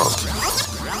Crunk.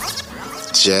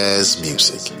 Jazz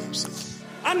music.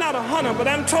 I'm not a hunter, but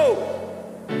I'm told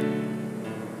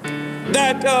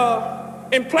that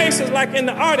in places like in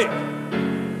the Arctic,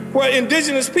 where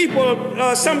indigenous people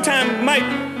sometimes might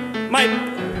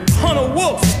hunt a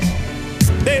wolf,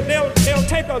 they'll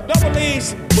take a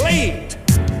double-edged blade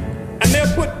and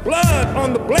they'll put blood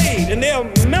on the blade and they'll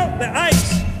melt the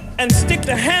ice and stick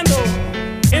the handle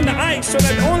in the ice so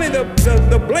that only the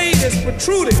blade is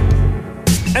protruding,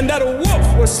 and that a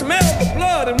wolf will smell the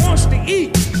blood and wants to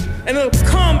eat, and it'll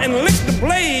come and lick the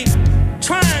blade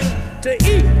trying to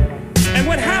eat. And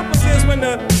what happens is when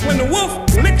the wolf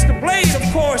licks the blade, of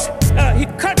course, he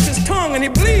cuts his tongue and he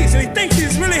bleeds and he thinks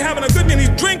he's really having a good day, and he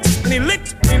drinks and he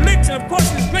licks and of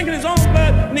course he's drinking his own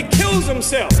blood and he kills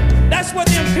himself. That's what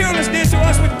the imperialists did to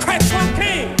us with crack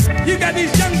cocaine. You got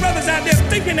these young brothers out there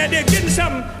thinking that they're getting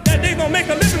something that they're gonna make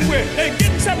a living with. They're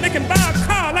getting something they can buy a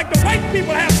car like the white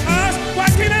people have cars. Why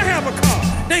can't I have a car?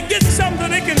 They're getting something so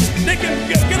they can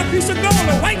get a piece of gold.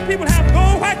 The white people have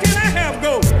gold. Why can't I have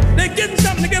gold? They're getting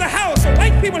something to get a house. The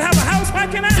white people have a house. Why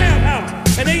can't I have a house?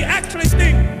 And they actually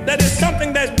think that it's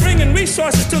something that's bringing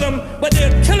resources to them, but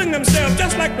they're killing themselves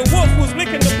just like the wolf who's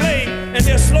licking the blade, and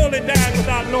they're slowly dying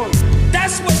without knowing.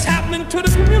 That's what's happening to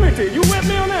the community. You with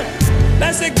me on that?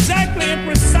 That's exactly and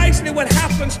precisely what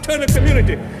happens to the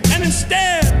community. And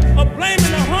instead of blaming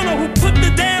the hunter who put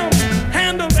the damn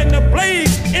handle and the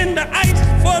blade in the ice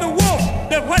for the wolf,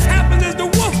 that what happens is the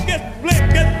wolf gets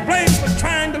blamed for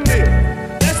trying to live.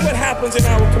 That's what happens in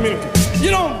our community. You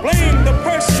don't blame the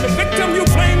person, the victim, you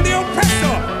blame the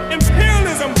oppressor.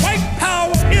 Imperialism, white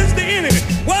power is the enemy.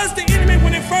 Was the enemy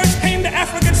when it first came to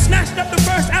Africa, snatched up the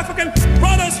first African,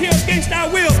 brought us here against our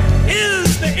will,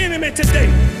 is the enemy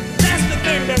today. That's the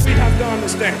thing that we have to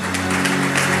understand.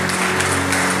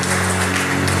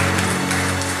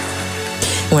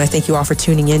 I want to thank you all for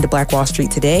tuning in to Black Wall Street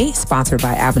Today, sponsored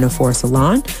by Avenue Forest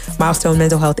Salon, Milestone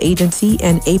Mental Health Agency,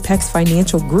 and Apex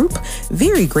Financial Group.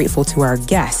 Very grateful to our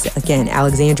guests. Again,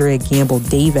 Alexandria Gamble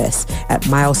Davis at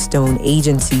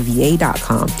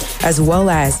milestoneagencyva.com, as well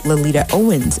as Lolita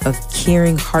Owens of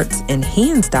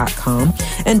caringheartsandhands.com,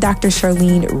 and Dr.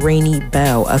 Charlene Rainey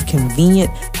Bell of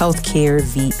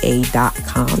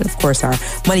convenienthealthcareva.com. And of course, our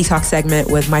Money Talk segment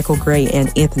with Michael Gray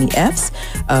and Anthony Epps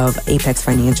of Apex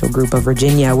Financial Group of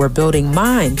Virginia. We're building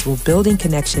minds, we're building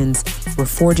connections, we're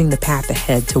forging the path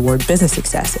ahead toward business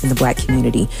success in the Black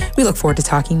community. We look forward to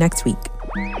talking next week.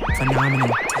 Phenomenal.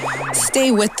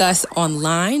 Stay with us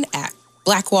online at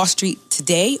Black Wall Street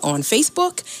Today on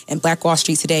Facebook and Black Wall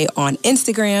Street Today on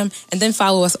Instagram, and then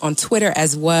follow us on Twitter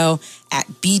as well at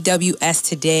BWS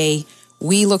Today.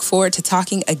 We look forward to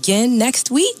talking again next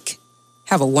week.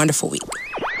 Have a wonderful week.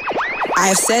 I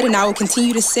have said and I will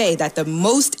continue to say that the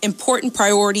most important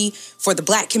priority for the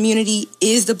Black community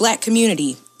is the Black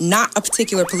community, not a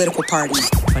particular political party.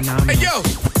 Phenomenal. Hey, yo,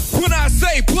 when I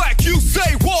say Black, you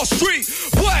say Wall Street.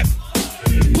 Black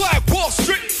Wall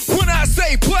Street. When I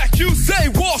say Black, you say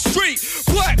Wall Street.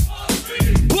 Black.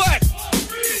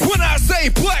 When I say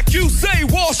Black, you say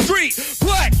Wall Street.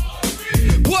 Black.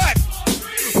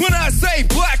 When I say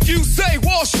Black, you say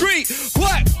Wall Street.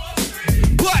 Black.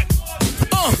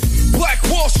 Black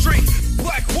Wall Street.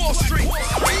 Black Wall Street.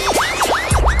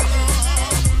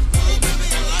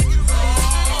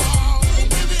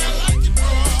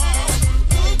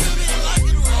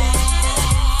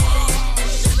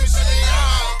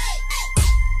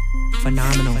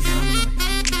 Phenomenal.